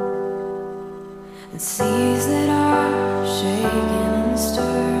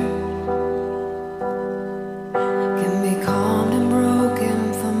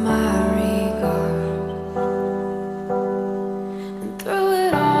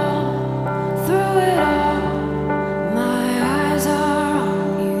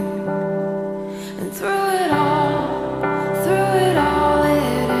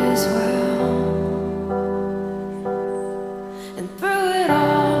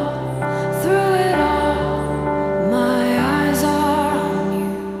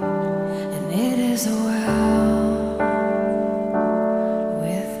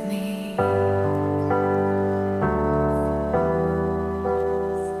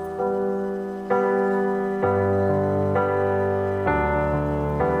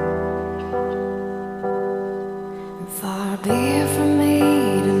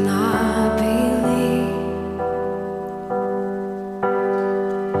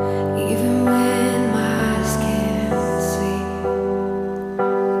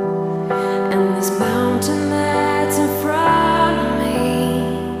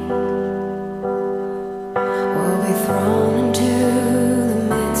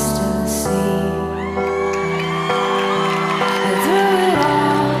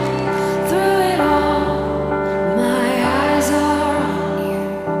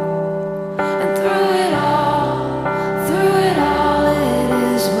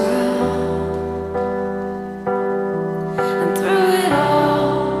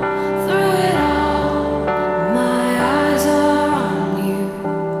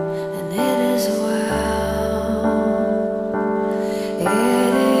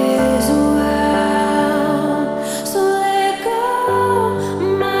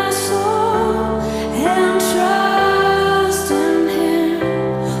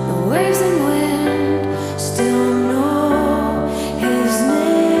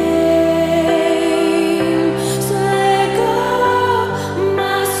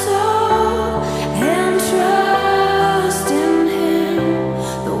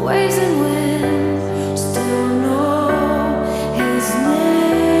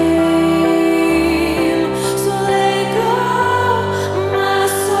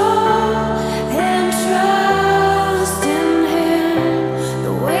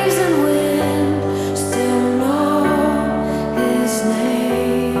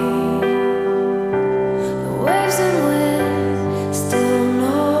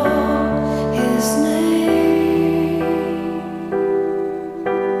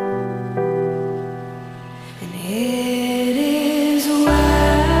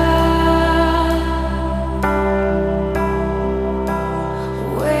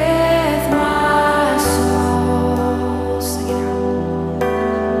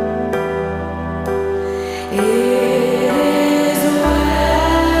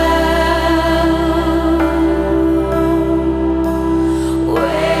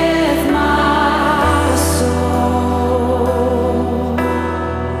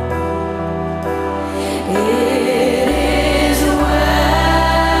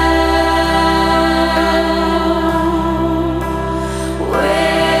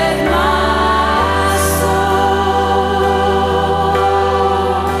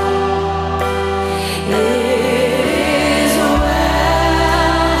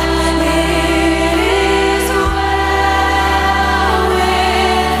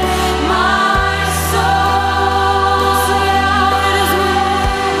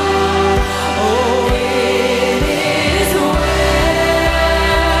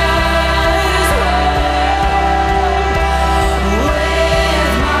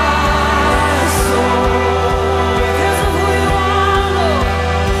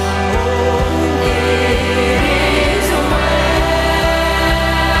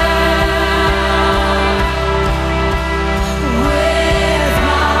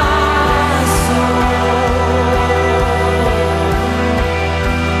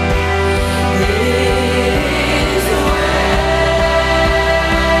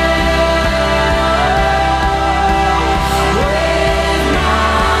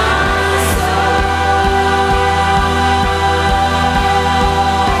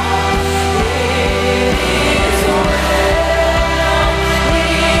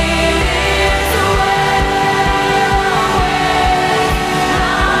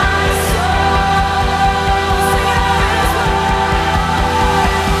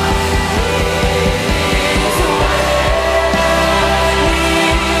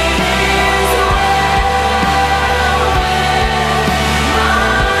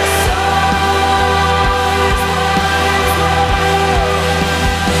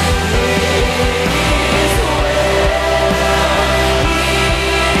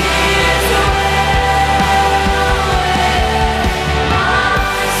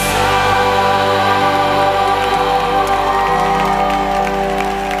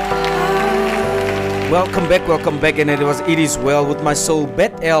welcome back, and it is well with my soul,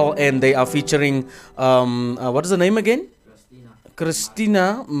 Bethel, and they are featuring what is the name again?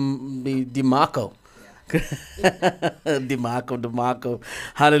 Christina DiMarco. DeMarco.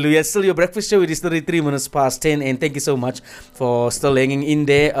 Hallelujah. Still your breakfast show. It is 33 minutes past 10, and thank you so much for still hanging in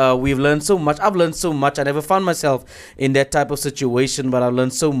there. We've learned so much. I've learned so much. I never found myself in that type of situation, but I've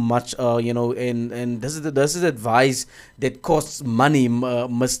learned so much, and this is advice that costs money.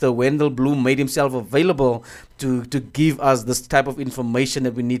 Mr. Wendel Bloem made himself available to give us this type of information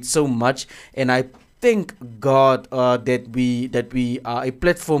that we need so much, and I thank God that we are a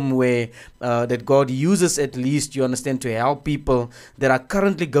platform where that God uses, at least, you understand, to help people that are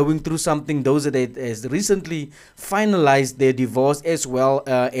currently going through something, those that has recently finalized their divorce as well,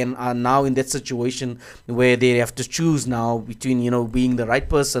 and are now in that situation where they have to choose now between being the right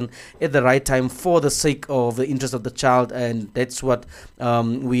person at the right time for the sake of the interest of the child, and that's what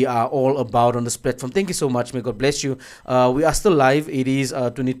we are all about on this platform. Thank you so much. May God bless you. We are still live. It is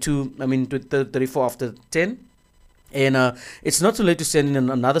 34 after 10, and it's not too late to send in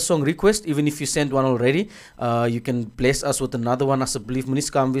another song request. Even if you sent one already, you can bless us with another one. As I believe it is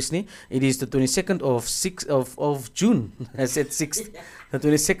the 22nd of June. I said 6th. The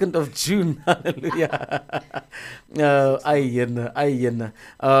 22nd of June. Hallelujah.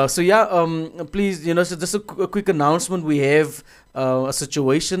 So yeah, please, so just a quick announcement. We have a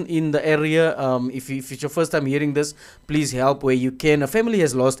situation in the area. If it's your first time hearing this, please help where you can. A family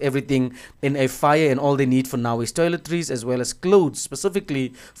has lost everything in a fire, and all they need for now is toiletries as well as clothes,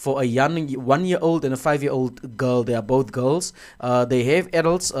 specifically for a young 1-year-old and a 5-year-old girl. They are both girls. They have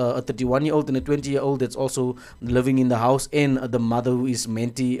adults, a 31-year-old and a 20-year-old that's also living in the house, and the mother who is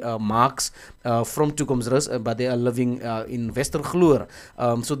Menti Marks from Toekomsrus, but they are living in Westergloor.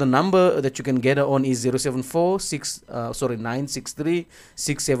 So the number that you can get her on is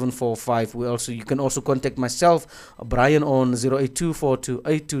 963-6745. You can also contact myself, Brian, on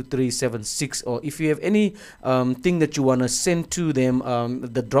 0824282376. Or if you have any thing that you want to send to them,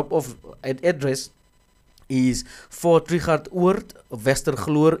 the drop-off address is 4 Trigardoord,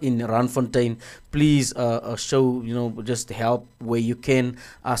 Westergloor in Randfontein. Please show, just help where you can.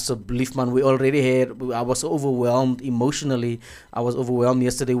 As a belief, man, I was overwhelmed emotionally. I was overwhelmed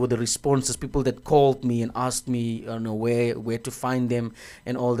yesterday with the responses, people that called me and asked me where to find them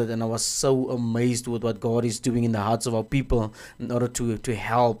and all that, and I was so amazed with what God is doing in the hearts of our people in order to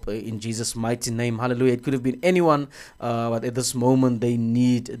help in Jesus' mighty name. Hallelujah. It could have been anyone, but at this moment they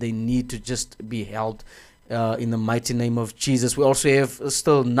need to just be helped. In the mighty name of Jesus. We also have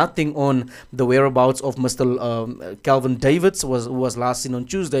still nothing on the whereabouts of Mr. Calvin Davids, who was last seen on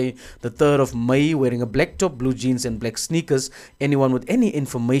Tuesday, the 3rd of May, wearing a black top, blue jeans, and black sneakers. Anyone with any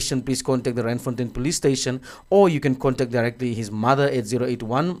information, please contact the Randfontein Police Station, or you can contact directly his mother at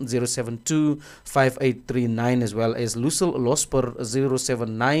 081-072-5839, as well as Lucille Losper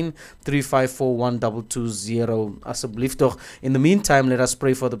 079-3541-220. As a belief toch. In the meantime, let us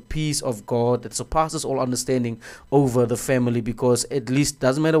pray for the peace of God that surpasses all understanding over the family, because at least,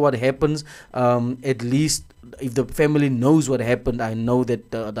 doesn't matter what happens, at least if the family knows what happened, I know that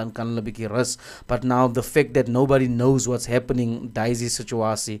dan kan hulle bietjie rus. But now the fact that nobody knows what's happening, daai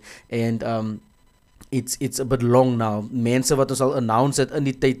situasie, and it's a bit long now. Mense wat ons al announce het in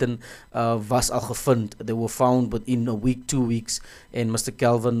die tyd was al gevind. They were found within a week, 2 weeks, and Mr.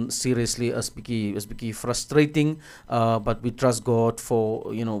 Calvin seriously is bietjie frustrating, but we trust God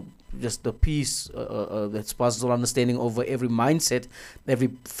for just the peace that passes all understanding over every mindset, every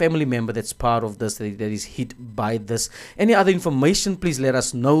family member that's part of this, that is hit by this. Any other information, please let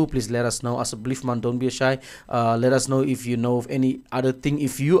us know. As a belief, man, don't be shy. Let us know if you know of any other thing.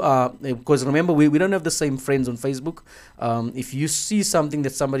 If you are, because remember, we don't have the same friends on Facebook. If you see something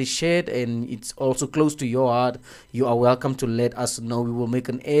that somebody shared and it's also close to your heart, you are welcome to let us know. We will make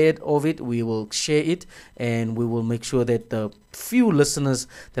an ad of it, we will share it, and we will make sure that the few listeners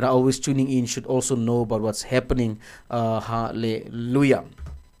that are always tuning in should also know about what's happening. Hallelujah.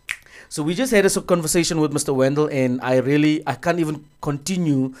 So we just had a conversation with Mr. Wendel, and I can't even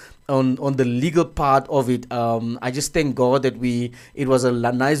continue on the legal part of it. I just thank God that it was a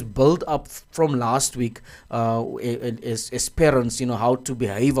nice build up from last week as parents, how to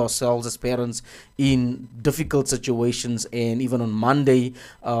behave ourselves as parents in difficult situations. And even on Monday,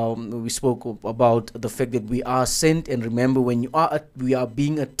 we spoke about the fact that we are sent. And remember, when we are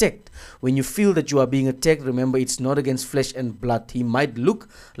being attacked, when you feel that you are being attacked, remember, it's not against flesh and blood. He might look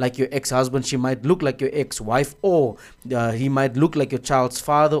like your ex-husband, she might look like your ex-wife, or he might look like your child's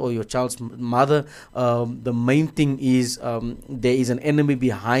father or your your child's mother, the main thing is there is an enemy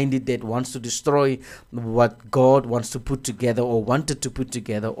behind it that wants to destroy what God wants to put together or wanted to put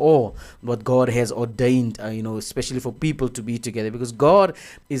together, or what God has ordained, especially for people to be together, because God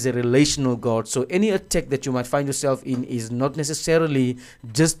is a relational God. So any attack that you might find yourself in is not necessarily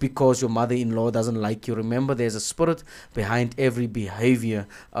just because your mother-in-law doesn't like you. Remember, there's a spirit behind every behavior.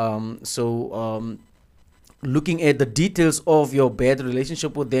 Looking at the details of your bad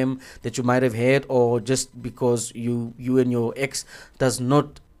relationship with them that you might have had, or just because you and your ex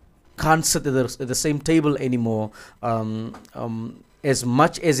can't sit at the same table anymore, as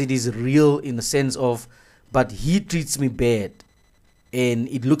much as it is real in the sense of, but he treats me bad, and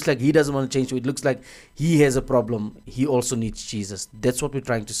it looks like he doesn't want to change, so it looks like he has a problem. He also needs Jesus. That's what we're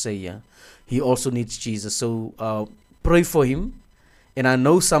trying to say here. He also needs Jesus. So pray for him. And I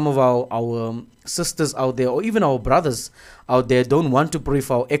know some of our sisters out there, or even our brothers out there, don't want to pray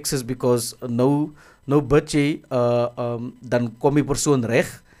for our exes because no budget dan kom die persoon reg,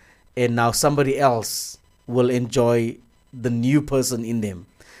 and now somebody else will enjoy the new person in them.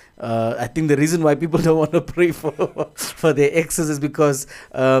 I think the reason why people don't want to pray for their exes is because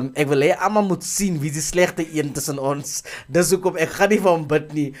ek wil hê almal moet sien wie die slegte een tussen ons. Dis hoekom ek gaan nie vir hom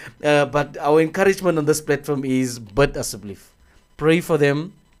bid nie. But our encouragement on this platform is bid asseblief. Pray for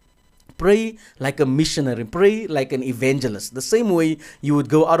them. Pray like a missionary. Pray like an evangelist. The same way you would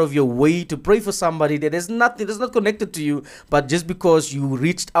go out of your way to pray for somebody that is not connected to you, but just because you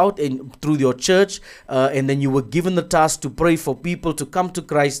reached out and through your church, and then you were given the task to pray for people to come to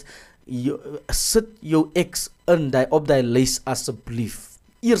Christ, sit your ex in op die lys asseblief.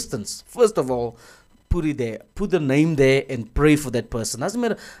 First of all, put it there. Put the name there and pray for that person. Doesn't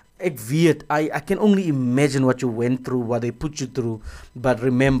matter. Ek weet, I can only imagine what you went through, what they put you through. But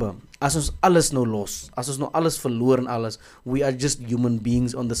remember, as ons alles nou los, as ons nou alles verloor en alles, we are just human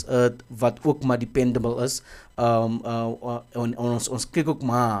beings on this earth, wat ook maar dependable is. Ons kyk ook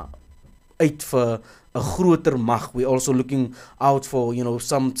maar uit vir 'n groter mag. We're also looking out for,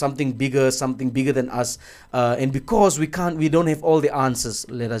 something bigger than us. And because we don't have all the answers,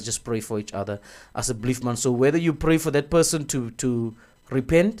 let us just pray for each other as a belief man. So whether you pray for that person to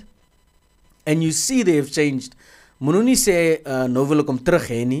repent, and you see they have changed, moet nie sê nou wil ek hom terug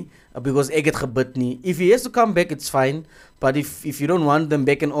hê nie, because ek het gebid nie. If he has to come back, it's fine. But if you don't want them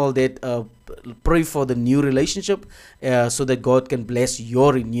back and all that, pray for the new relationship, so that God can bless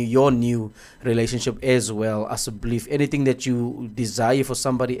your new relationship as well. As a belief, anything that you desire for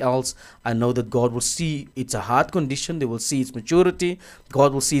somebody else, I know that God will see it's a heart condition. They will see its maturity.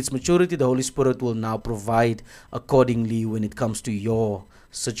 God will see its maturity. The Holy Spirit will now provide accordingly when it comes to your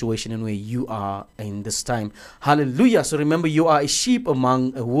situation and where you are in this time. Hallelujah. So remember, you are a sheep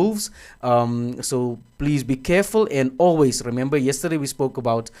among wolves. So please be careful, and always remember, yesterday we spoke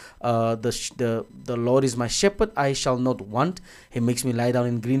about the Lord is my shepherd, I shall not want. He makes me lie down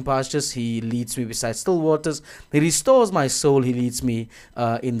in green pastures. He leads me beside still waters. He restores my soul. He leads me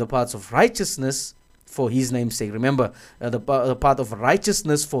in the paths of righteousness for his name's sake. Remember, the path of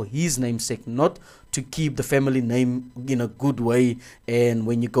righteousness for his name's sake, not to keep the family name in a good way. And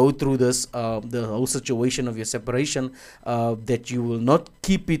when you go through this, the whole situation of your separation, that you will not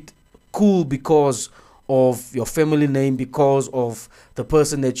keep it cool because of your family name, because of the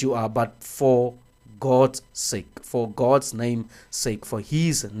person that you are, but for God's sake, for God's name's sake, for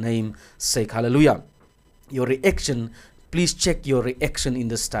his name's sake. Hallelujah. Your reaction, please check your reaction in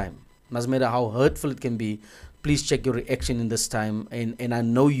this time. Doesn't matter how hurtful it can be, please check your reaction in this time. And I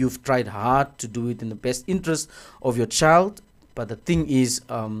know you've tried hard to do it in the best interest of your child, but the thing is,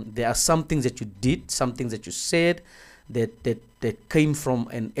 there are some things that you did, some things that you said that came from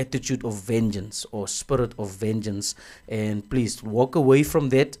an attitude of vengeance or spirit of vengeance. And please walk away from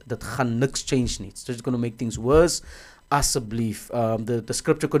that. That gaan niks change nie. It's just going to make things worse. As a belief, the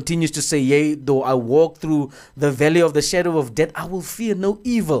scripture continues to say, yea, though I walk through the valley of the shadow of death, I will fear no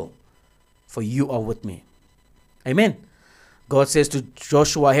evil, for you are with me. Amen. God says to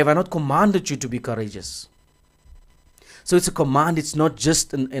Joshua, have I not commanded you to be courageous? So it's a command. It's not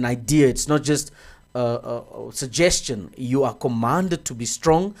just an idea. It's not just a suggestion. You are commanded to be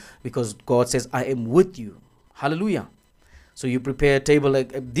strong, because God says, I am with you. Hallelujah. So you prepare a table.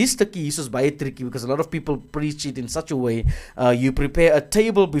 Like this stukkie is baie tricky, because a lot of people preach it in such a way. You prepare a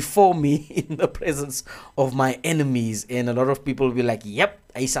table before me in the presence of my enemies. And a lot of people will be like, yep,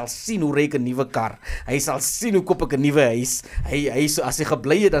 hy sal sien hoe ry ek 'n nuwe kar. Hy sal sien hoe koop ek 'n nuwe huis. Hy so as hy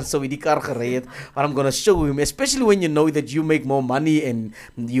gebly het, dan sou hy die kar gery het. But I'm going to show him, especially when you know that you make more money and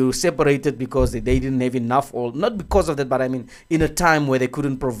you separated because they didn't have enough, or not because of that, but I mean in a time where they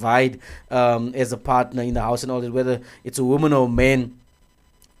couldn't provide as a partner in the house and all that, whether it's a woman or a man.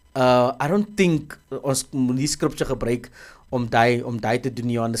 I don't think ons moet die scripture gebruik om die te doen,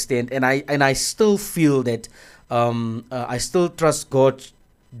 you understand? And I still feel that I still trust God's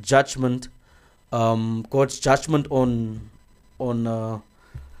judgment on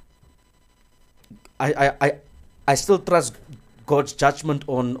I still trust God's judgment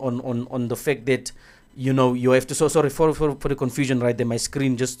on the fact that, you know, you have to. So sorry for the confusion right there. My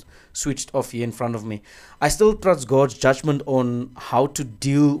screen just switched off here in front of me. I still trust God's judgment on how to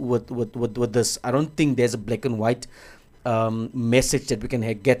deal with this. I don't think there's a black and white message that we can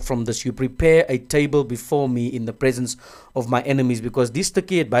get from this. You prepare a table before me in the presence of my enemies, because this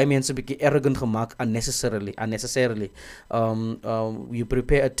stukkie het baie mense bietjie arrogant gemaak unnecessarily. You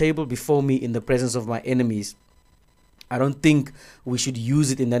prepare a table before me in the presence of my enemies. I don't think we should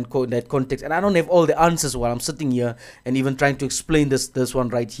use it in that context. And I don't have all the answers while I'm sitting here and even trying to explain this one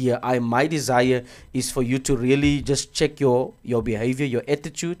right here. My desire is for you to really just check your behavior, your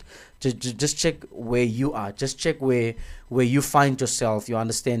attitude. Just check where you are. Just check where you find yourself. You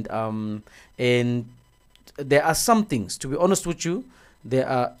understand? And there are some things, to be honest with you, there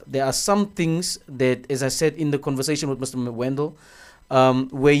are some things that, as I said in the conversation with Mr. Wendel,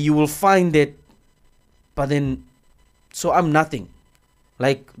 where you will find that, but then, so I'm nothing.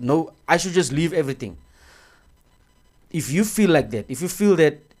 Like, no, I should just leave everything. If you feel like that, if you feel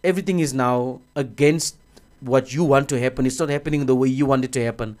that everything is now against what you want to happen, it's not happening the way you want it to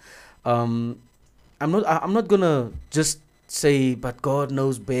happen, I'm not gonna just say, but God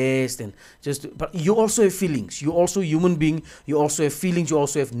knows best, and but you also have feelings. You're also a human being. You also have feelings. You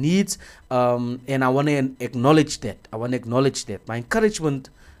also have needs. And I want to acknowledge that. My encouragement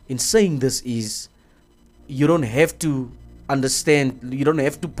in saying this is, you don't have to understand. You don't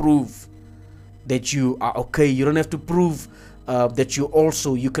have to prove that you are okay. You don't have to prove that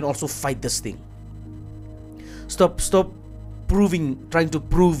you can also fight this thing. Stop trying to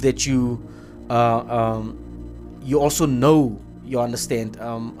prove that you also know, you understand,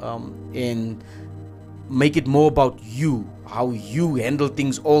 and make it more about you, how you handle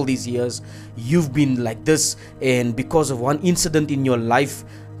things all these years. You've been like this, and because of one incident in your life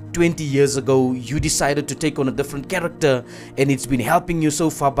 20 years ago, you decided to take on a different character, and it's been helping you so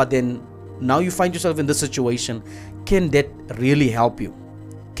far, but then now you find yourself in this situation. Can that really help you?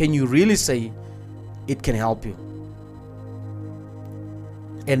 Can you really say it can help you?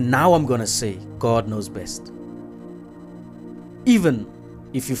 And now I'm gonna say, God knows best. Even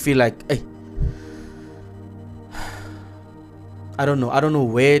if you feel like, hey, I don't know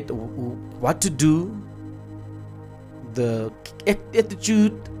what to do. The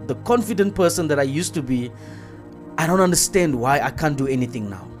attitude, the confident person that I used to be, I don't understand why I can't do anything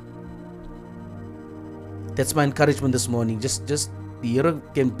now. That's my encouragement this morning. Just the Here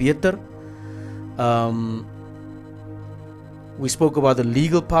can beter. We spoke about the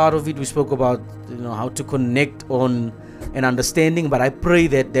legal part of it. We spoke about, how to connect on an understanding. But I pray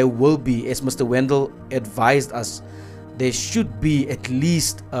that there will be, as Mr. Wendel advised us, there should be at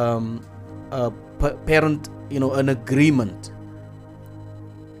least a parent, an agreement.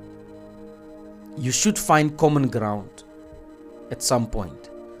 You should find common ground at some point,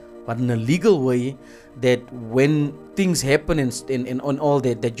 but in a legal way, that when things happen and on all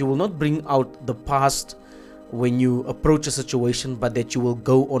that you will not bring out the past when you approach a situation, but that you will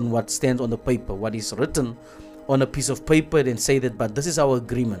go on what stands on the paper, what is written on a piece of paper, and say that, but this is our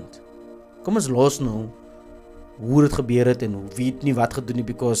agreement. Kom ons los nou hoe dit gebeur het en wie het nie wat gedoen nie,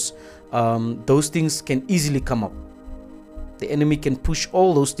 because those things can easily come up. The enemy can push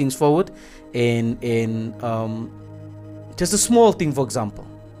all those things forward, and just a small thing, for example,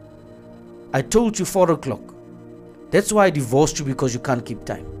 I told you 4 o'clock. That's why I divorced you, because you can't keep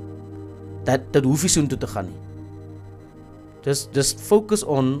time. Dat hoef jy so toe te gaan nie. Just focus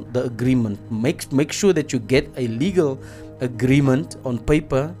on the agreement. Make sure that you get a legal agreement on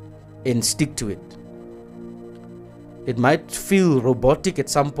paper and stick to it. It might feel robotic at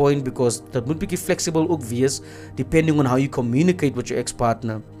some point, because dat moet bietjie flexible ook wees, depending on how you communicate with your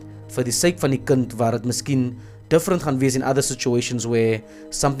ex-partner. For the sake van die kind, waar het miskien different gaan wees in other situations where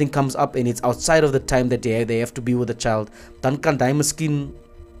something comes up and it's outside of the time that they have to be with the child. Dan kan jy miskien,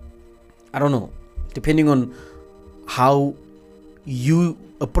 I don't know, depending on how you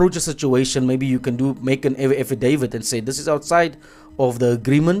approach a situation, maybe you can make an affidavit and say, this is outside of the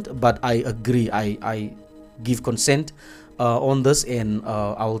agreement, but I agree, I give consent on this, and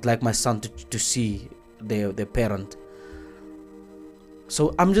I would like my son to see their parent.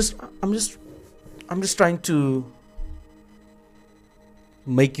 So I'm just trying to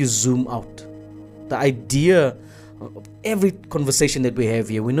make you zoom out. The idea of every conversation that we have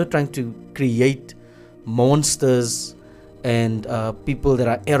here, we're not trying to create monsters and people that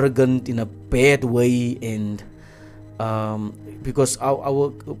are arrogant in a bad way, and because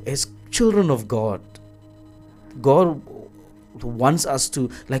our as children of God wants us to,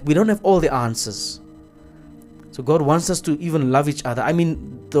 like, we don't have all the answers. So God wants us to even love each other. I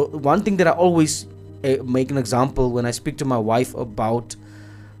mean, the one thing that I always make an example when I speak to my wife about,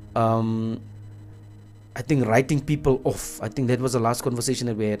 I think, writing people off. I think that was the last conversation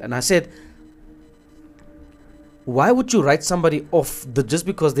that we had. And I said, why would you write somebody off just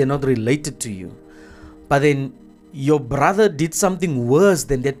because they're not related to you? But then your brother did something worse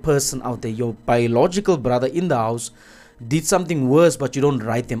than that person out there. Your biological brother in the house did something worse, but you don't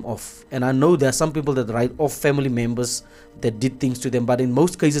write them off. And I know there are some people that write off family members that did things to them, but in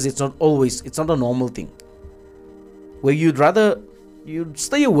most cases it's not a normal thing. Where you'd rather you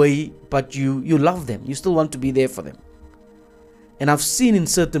stay away, but you love them. You still want to be there for them. And I've seen in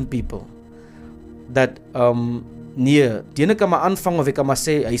certain people dat nee, diene kan maar aanvang of ek kan maar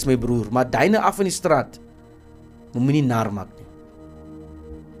sê hy is my broer, maar dyne af in die straat moet nie nar maak nie.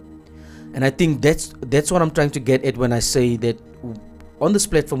 And I think that's what I'm trying to get at when I say that on this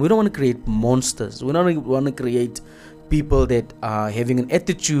platform we don't want to create monsters. We don't want to create people that are having an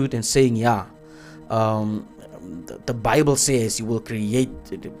attitude and saying, yeah, the Bible says you will create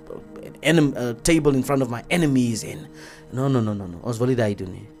a table in front of my enemies, and no. Ons wil nie daai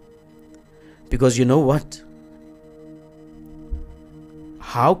doen nie. Because you know what?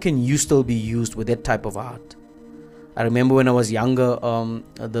 How can you still be used with that type of art? I remember when I was younger,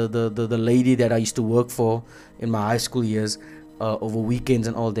 the lady that I used to work for in my high school years, over weekends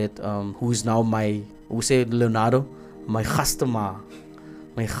and all that, who is now Leonardo, my gastema.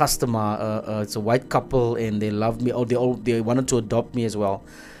 It's a white couple, and they loved me. They wanted to adopt me as well.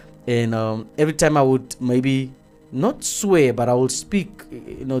 And every time I would maybe not swear, but I will speak,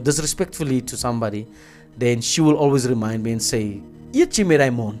 disrespectfully to somebody, then she will always remind me and say, "Eet jy met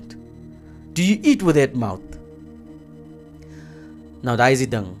daai mond? Do you eat with that mouth?" Now that is the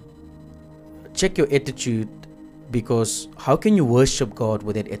thing. Check your attitude, because how can you worship God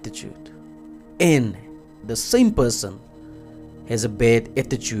with that attitude? And the same person has a bad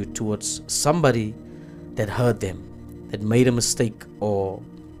attitude towards somebody that hurt them, that made a mistake, or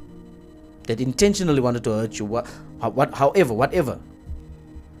that intentionally wanted to hurt you, whatever.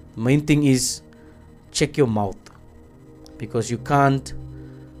 The main thing is, check your mouth, because you can't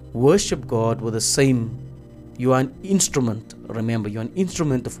worship God with the same. You are an instrument. Remember, you're an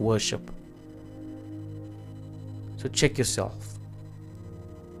instrument of worship. So check yourself.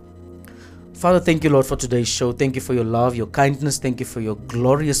 Father, thank you, Lord, for today's show. Thank you for your love, your kindness. Thank you for your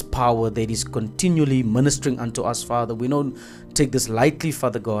glorious power that is continually ministering unto us, Father. We don't take this lightly,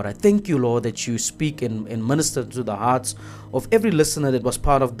 Father God. I thank you, Lord, that you speak and minister to the hearts of every listener that was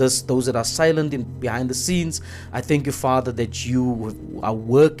part of this, those that are silent behind the scenes. I thank you, Father, that you are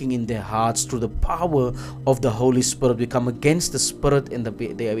working in their hearts through the power of the Holy Spirit. We come against the spirit and the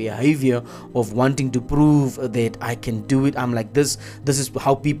behavior of wanting to prove that I can do it. I'm like this. This is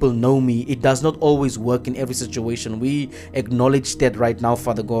how people know me. It does not always work in every situation. We acknowledge that right now,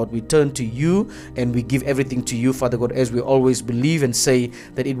 Father God. We turn to you and we give everything to you, Father God, as we always believe and say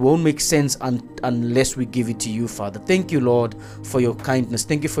that it won't make sense unless we give it to you, Father. Thank you, Lord, for your kindness.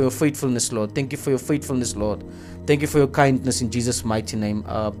 Thank you for your faithfulness, Lord. Thank you for your faithfulness, Lord. Thank you for your kindness in Jesus' mighty name.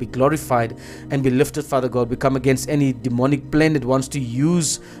 Be glorified and be lifted, Father God. We come against any demonic plan that wants to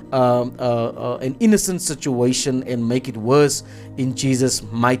use an innocent situation and make it worse in Jesus'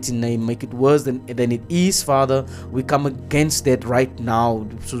 mighty name. Make it worse than it is, Father. We come against that right now.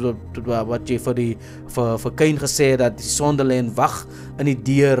 So wat jy vir Cain gesê dat die sonderland wag in die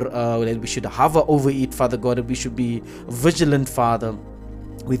deur, that we should hover over it, Father God, that we should be vigilant, Father.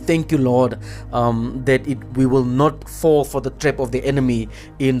 We thank you, Lord, that we will not fall for the trap of the enemy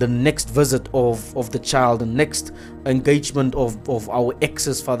in the next visit of the child, the next engagement of our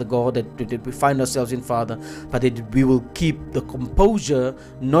exes, Father God, that we find ourselves in, Father, but that we will keep the composure,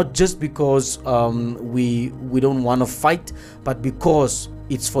 not just because we don't want to fight, but because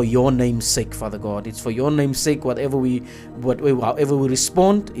it's for your name's sake, Father God. It's for your name's sake. However we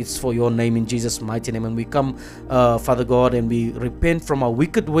respond, it's for your name, in Jesus' mighty name. And we come, Father God, and we repent from our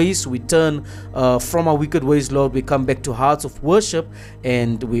wicked ways. We turn from our wicked ways, Lord. We come back to hearts of worship,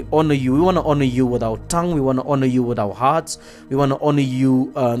 and we honor you. We want to honor you with our tongue. We want to honor you with our hearts. We want to honor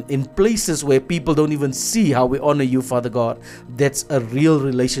you in places where people don't even see how we honor you, Father God. That's a real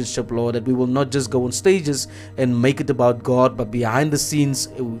relationship, Lord, that we will not just go on stages and make it about God, but behind the scenes,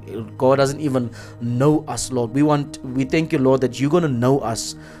 God doesn't even know us, Lord. We thank you, Lord, that you're going to know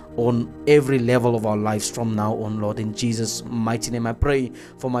us on every level of our lives from now on, Lord, in Jesus' mighty name. I pray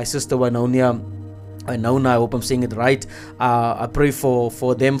for my sister Wanonia I know now, I hope I'm saying it right. I pray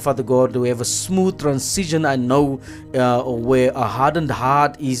for them, Father God, to have a smooth transition. I know where a hardened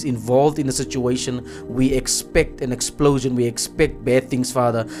heart is involved in a situation, we expect an explosion, we expect bad things,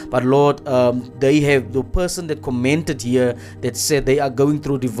 Father. But Lord, they have the person that commented here that said they are going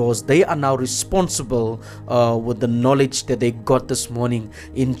through divorce. They are now responsible with the knowledge that they got this morning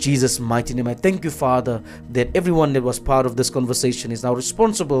in Jesus' mighty name. I thank you, Father, that everyone that was part of this conversation is now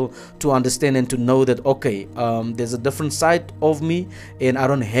responsible to understand and to know that, okay, there's a different side of me, and I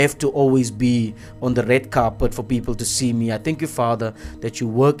don't have to always be on the red carpet for people to see me. I thank you, Father, that you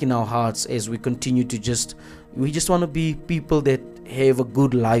work in our hearts as we continue to we just want to be people that have a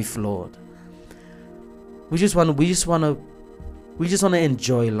good life, Lord. We just want to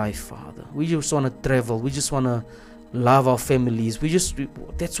enjoy life, Father. We just want to travel. We just want to love our families.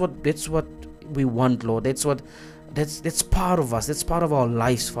 That's what we want, Lord. That's part of us. That's part of our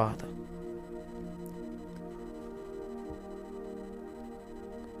lives, Father.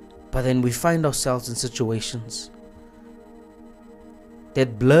 But then we find ourselves in situations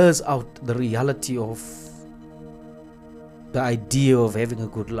that blurs out the reality of the idea of having a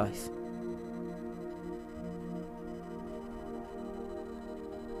good life.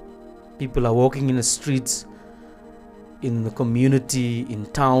 People are walking in the streets, in the community, in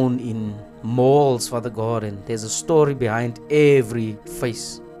town, in malls, Father God, and there's a story behind every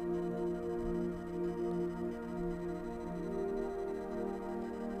face.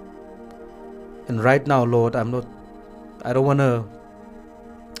 And right now, Lord, I don't want to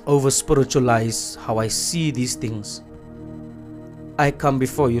over spiritualize how I see these things. I come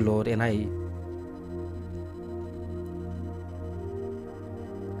before you, Lord, and I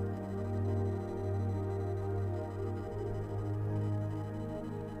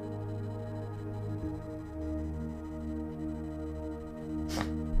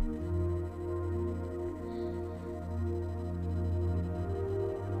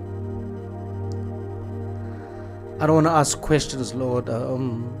don't want to ask questions, Lord.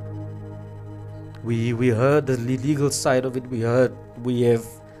 We heard the legal side of it. We have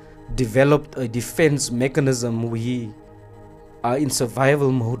developed a defense mechanism. We are in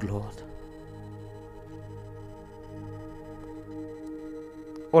survival mode, Lord.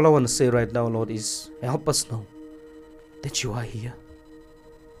 All I want to say right now, Lord, is help us know that you are here.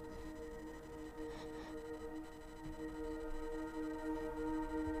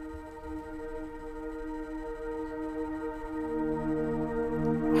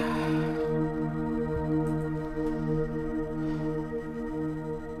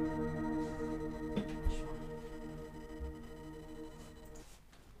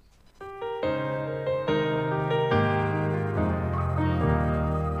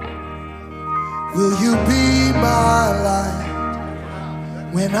 Will you be my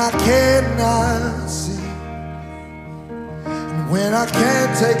light when I cannot see? And when I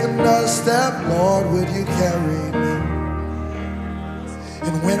can't take another step, Lord, will you carry me?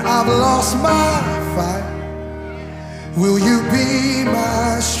 And when I've lost my fight, will you be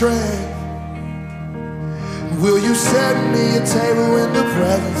my strength? And will you set me a table in the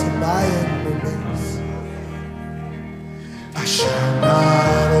presence of my enemies? I shall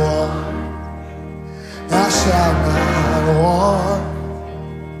not want. I shall not want.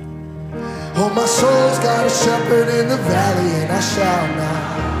 Oh, my soul's got a shepherd in the valley, and I shall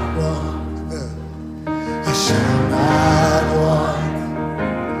not want. I shall not want.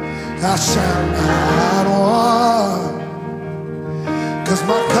 I shall not want. 'Cause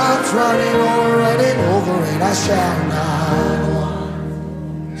my cup's running over, and I shall not want.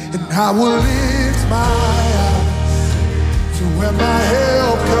 And I will lift my eyes to where my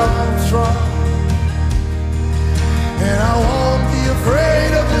help comes from. And I won't be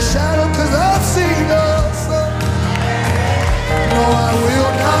afraid of the shadow, 'cause I've seen the sun. No, I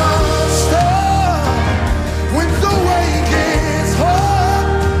will not stop when the way gets hard,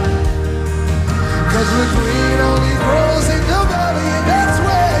 'cause with me